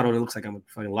in Seattle. And it looks like I'm a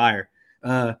fucking liar.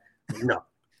 No,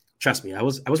 trust me. I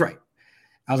was right.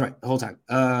 I was right the whole time.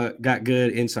 Got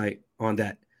good insight on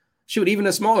that. Shoot, even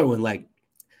a smaller one. Like,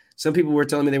 some people were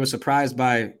telling me they were surprised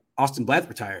by Austin Blythe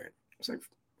retiring. I was like,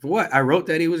 for what? I wrote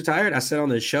that he was retired. I said on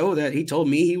the show that he told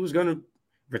me he was going to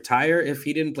retire if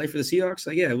he didn't play for the Seahawks.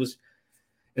 Like, yeah, it was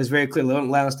very clear.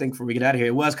 Last thing before we get out of here.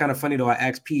 It was kind of funny, though. I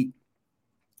asked Pete,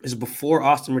 this is before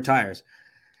Austin retires.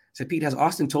 I said, Pete, has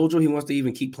Austin told you he wants to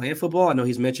even keep playing football? I know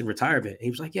he's mentioned retirement. He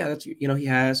was like, yeah, that's, he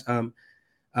has.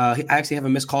 I actually have a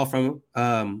missed call from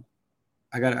him.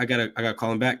 I got to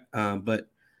call him back. But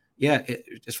yeah,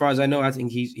 as far as I know, I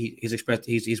think he's expressed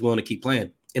he's willing to keep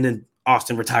playing. And then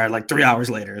Austin retired like 3 hours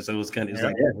later. So it was kind of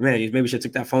like, yeah, man, maybe we should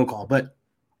take that phone call. But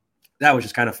that was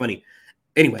just kind of funny.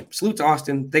 Anyway, salute to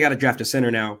Austin. They got to draft a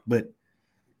center now. But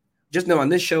just know on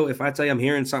this show, if I tell you I'm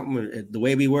hearing something the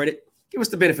way we word it, give us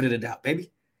the benefit of the doubt,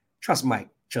 baby. Trust Mike.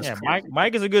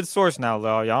 Mike is a good source now,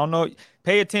 though. Y'all know,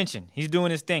 pay attention. He's doing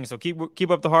his thing. So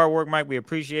keep up the hard work, Mike. We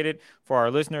appreciate it. For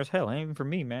our listeners, hell, ain't even for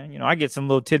me, man. I get some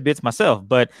little tidbits myself,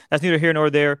 but that's neither here nor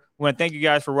there. We want to thank you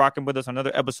guys for rocking with us on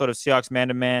another episode of Seahawks Man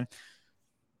to Man.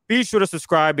 Be sure to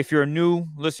subscribe if you're a new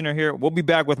listener here. We'll be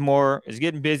back with more. It's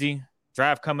getting busy.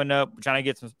 Draft coming up. We're trying to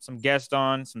get some guests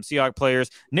on, some Seahawks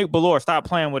players. Nick Bellore, stop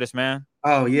playing with us, man.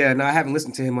 Oh, yeah. No, I haven't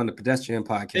listened to him on the Pedestrian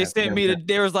podcast. They sent me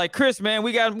they was like, Chris, man,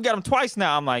 we got him twice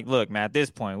now. I'm like, look, man, at this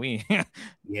point, we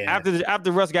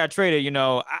after Russ got traded,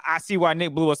 I see why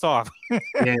Nick blew us off.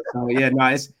 No,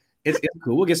 it's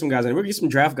cool. We'll get some guys on. We'll get some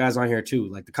draft guys on here too.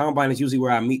 Like the Combine is usually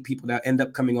where I meet people that end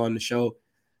up coming on the show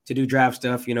to do draft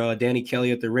stuff. Danny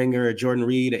Kelly at the Ringer, Jordan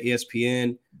Reed at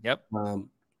ESPN. Yep.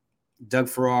 Doug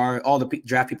Farrar, all the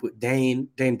draft people, Dane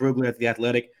Brugler at The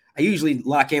Athletic. I usually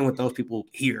lock in with those people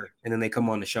here, and then they come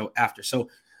on the show after. So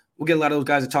we'll get a lot of those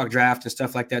guys to talk draft and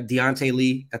stuff like that. Deontay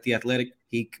Lee at The Athletic.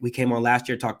 We came on last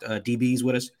year, talked DBs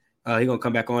with us. He's going to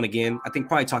come back on again. I think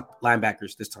probably talk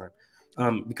linebackers this time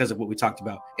because of what we talked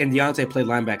about. And Deontay played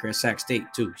linebacker at Sac State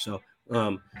too. So,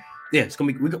 it's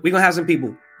going to be – we're going to have some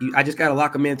people. I just got to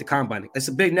lock them in at the Combine. It's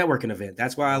a big networking event.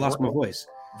 That's why I lost my voice.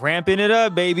 Ramping it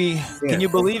up, baby. Yeah. Can you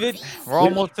believe it? We're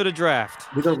almost to the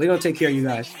draft. We're gonna take care of you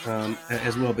guys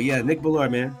as well. But yeah, Nick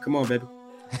Bellore, man. Come on, baby.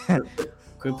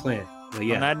 Good plan. But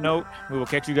yeah. On that note, we will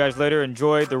catch you guys later.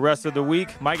 Enjoy the rest of the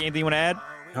week. Mike, anything you want to add?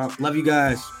 Love you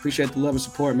guys. Appreciate the love and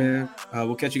support, man.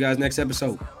 We'll catch you guys next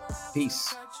episode.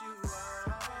 Peace.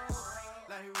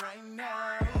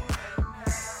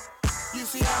 You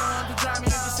see, I don't have to drive me.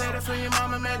 If you say that for your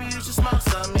mama, maybe you should smoke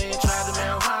something. Try the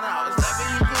marijuana. I was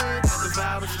loving you good. The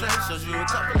vibe was straight. Shows you a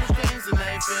couple of things and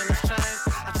they feelings change.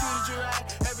 I treated you right.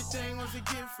 Everything was a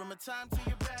gift from a time to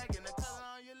your bag and the color.